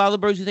LynnBWT. Follow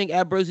Bros Who Think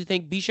at Bros Who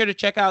Think. Be sure to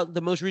check out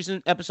the most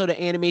recent episode of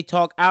Anime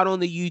Talk out on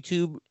the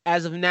YouTube.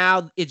 As of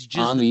now, it's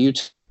just on the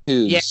YouTubes.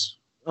 Yeah,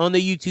 on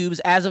the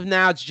YouTubes. As of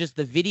now, it's just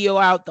the video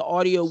out. The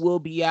audio will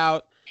be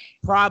out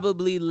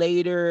probably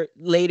later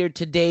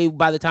today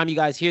by the time you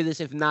guys hear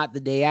this, if not the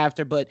day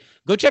after. But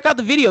go check out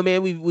the video,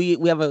 man. We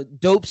have a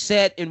dope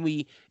set, and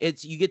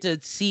you get to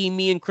see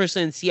me and Krista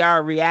and see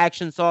our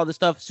reactions to all the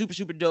stuff. Super,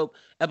 super dope.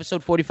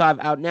 Episode 45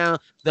 out now.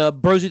 The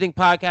Bros Who Think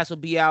podcast will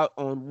be out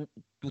on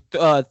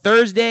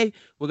Thursday,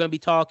 we're going to be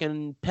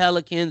talking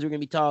Pelicans. We're going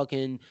to be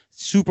talking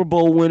Super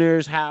Bowl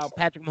winners, how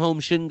Patrick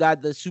Mahomes shouldn't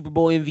got the Super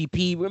Bowl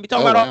MVP. We're going to be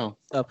talking about all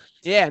stuff.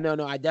 Yeah,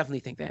 no, I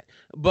definitely think that.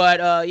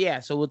 But, yeah,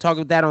 so we'll talk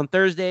about that on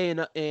Thursday.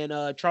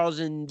 And Charles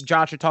and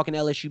Josh are talking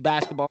LSU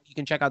basketball. You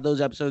can check out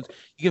those episodes.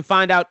 You can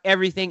find out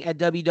everything at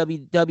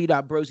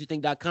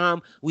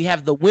www.broswhothink.com. We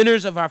have the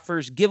winners of our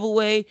first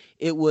giveaway.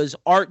 It was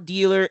Art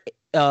Dealer,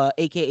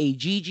 a.k.a.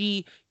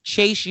 Gigi,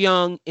 Chase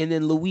Young, and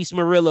then Luis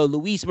Murillo.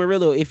 Luis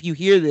Murillo, if you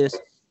hear this,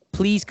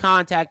 please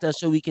contact us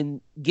so we can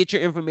get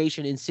your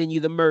information and send you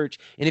the merch.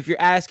 And if you're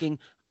asking,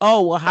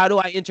 oh, well, how do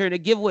I enter in a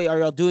giveaway? Are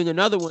y'all doing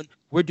another one?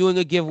 We're doing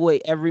a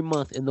giveaway every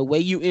month. And the way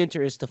you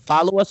enter is to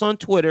follow us on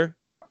Twitter,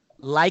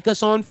 like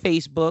us on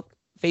Facebook,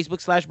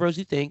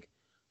 Facebook.com/BrosWhoThink,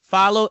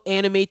 follow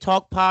Anime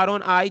Talk Pod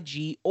on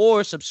IG,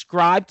 or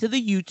subscribe to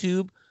the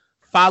YouTube,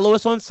 follow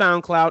us on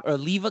SoundCloud, or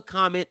leave a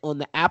comment on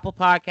the Apple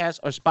Podcast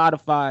or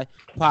Spotify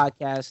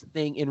podcast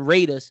thing and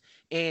rate us.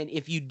 And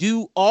if you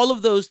do all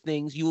of those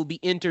things, you will be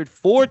entered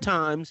 4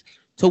 times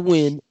to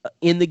win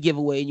in the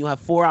giveaway, and you'll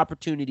have 4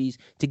 opportunities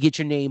to get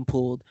your name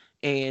pulled.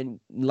 And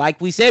like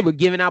we said, we're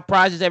giving out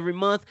prizes every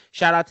month.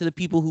 Shout out to the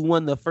people who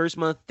won the first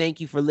month. Thank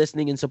you for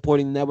listening and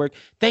supporting the network.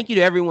 Thank you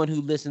to everyone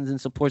who listens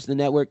and supports the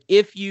network.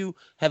 If you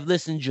have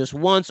listened just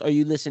once or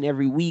you listen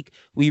every week,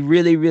 we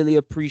really, really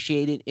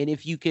appreciate it. And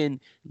if you can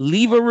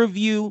leave a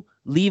review,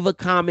 leave a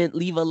comment,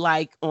 leave a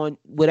like on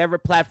whatever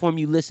platform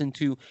you listen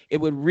to,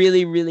 it would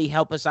really, really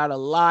help us out a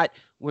lot.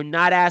 We're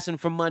not asking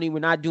for money. We're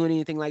not doing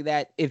anything like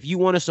that. If you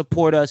want to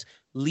support us,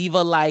 leave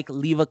a like,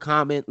 leave a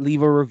comment,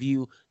 leave a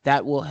review.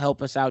 That will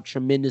help us out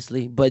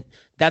tremendously. But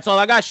that's all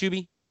I got,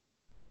 Shuby.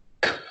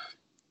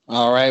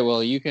 All right.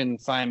 Well, you can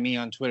find me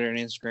on Twitter and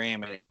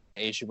Instagram at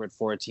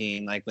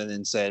ashubert14. Like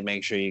Lyndon said,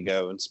 make sure you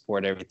go and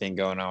support everything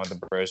going on with the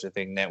Bros Who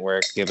Think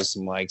Network. Give us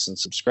some likes and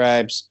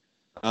subscribes.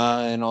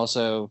 And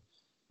also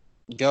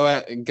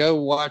go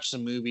watch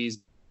some movies.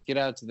 Get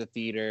out to the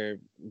theater.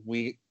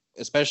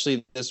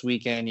 Especially this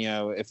weekend,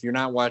 if you're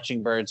not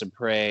watching Birds of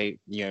Prey,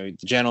 The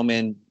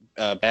Gentleman,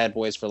 Bad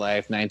Boys for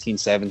Life,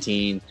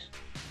 1917,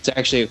 it's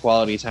actually a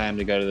quality time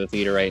to go to the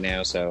theater right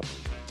now, so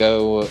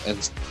go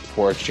and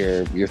support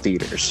your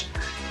theaters.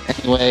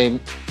 Anyway,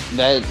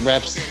 that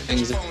wraps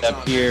things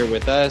up here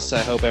with us. I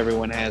hope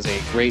everyone has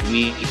a great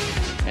week,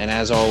 and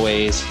as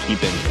always,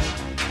 keep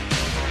in.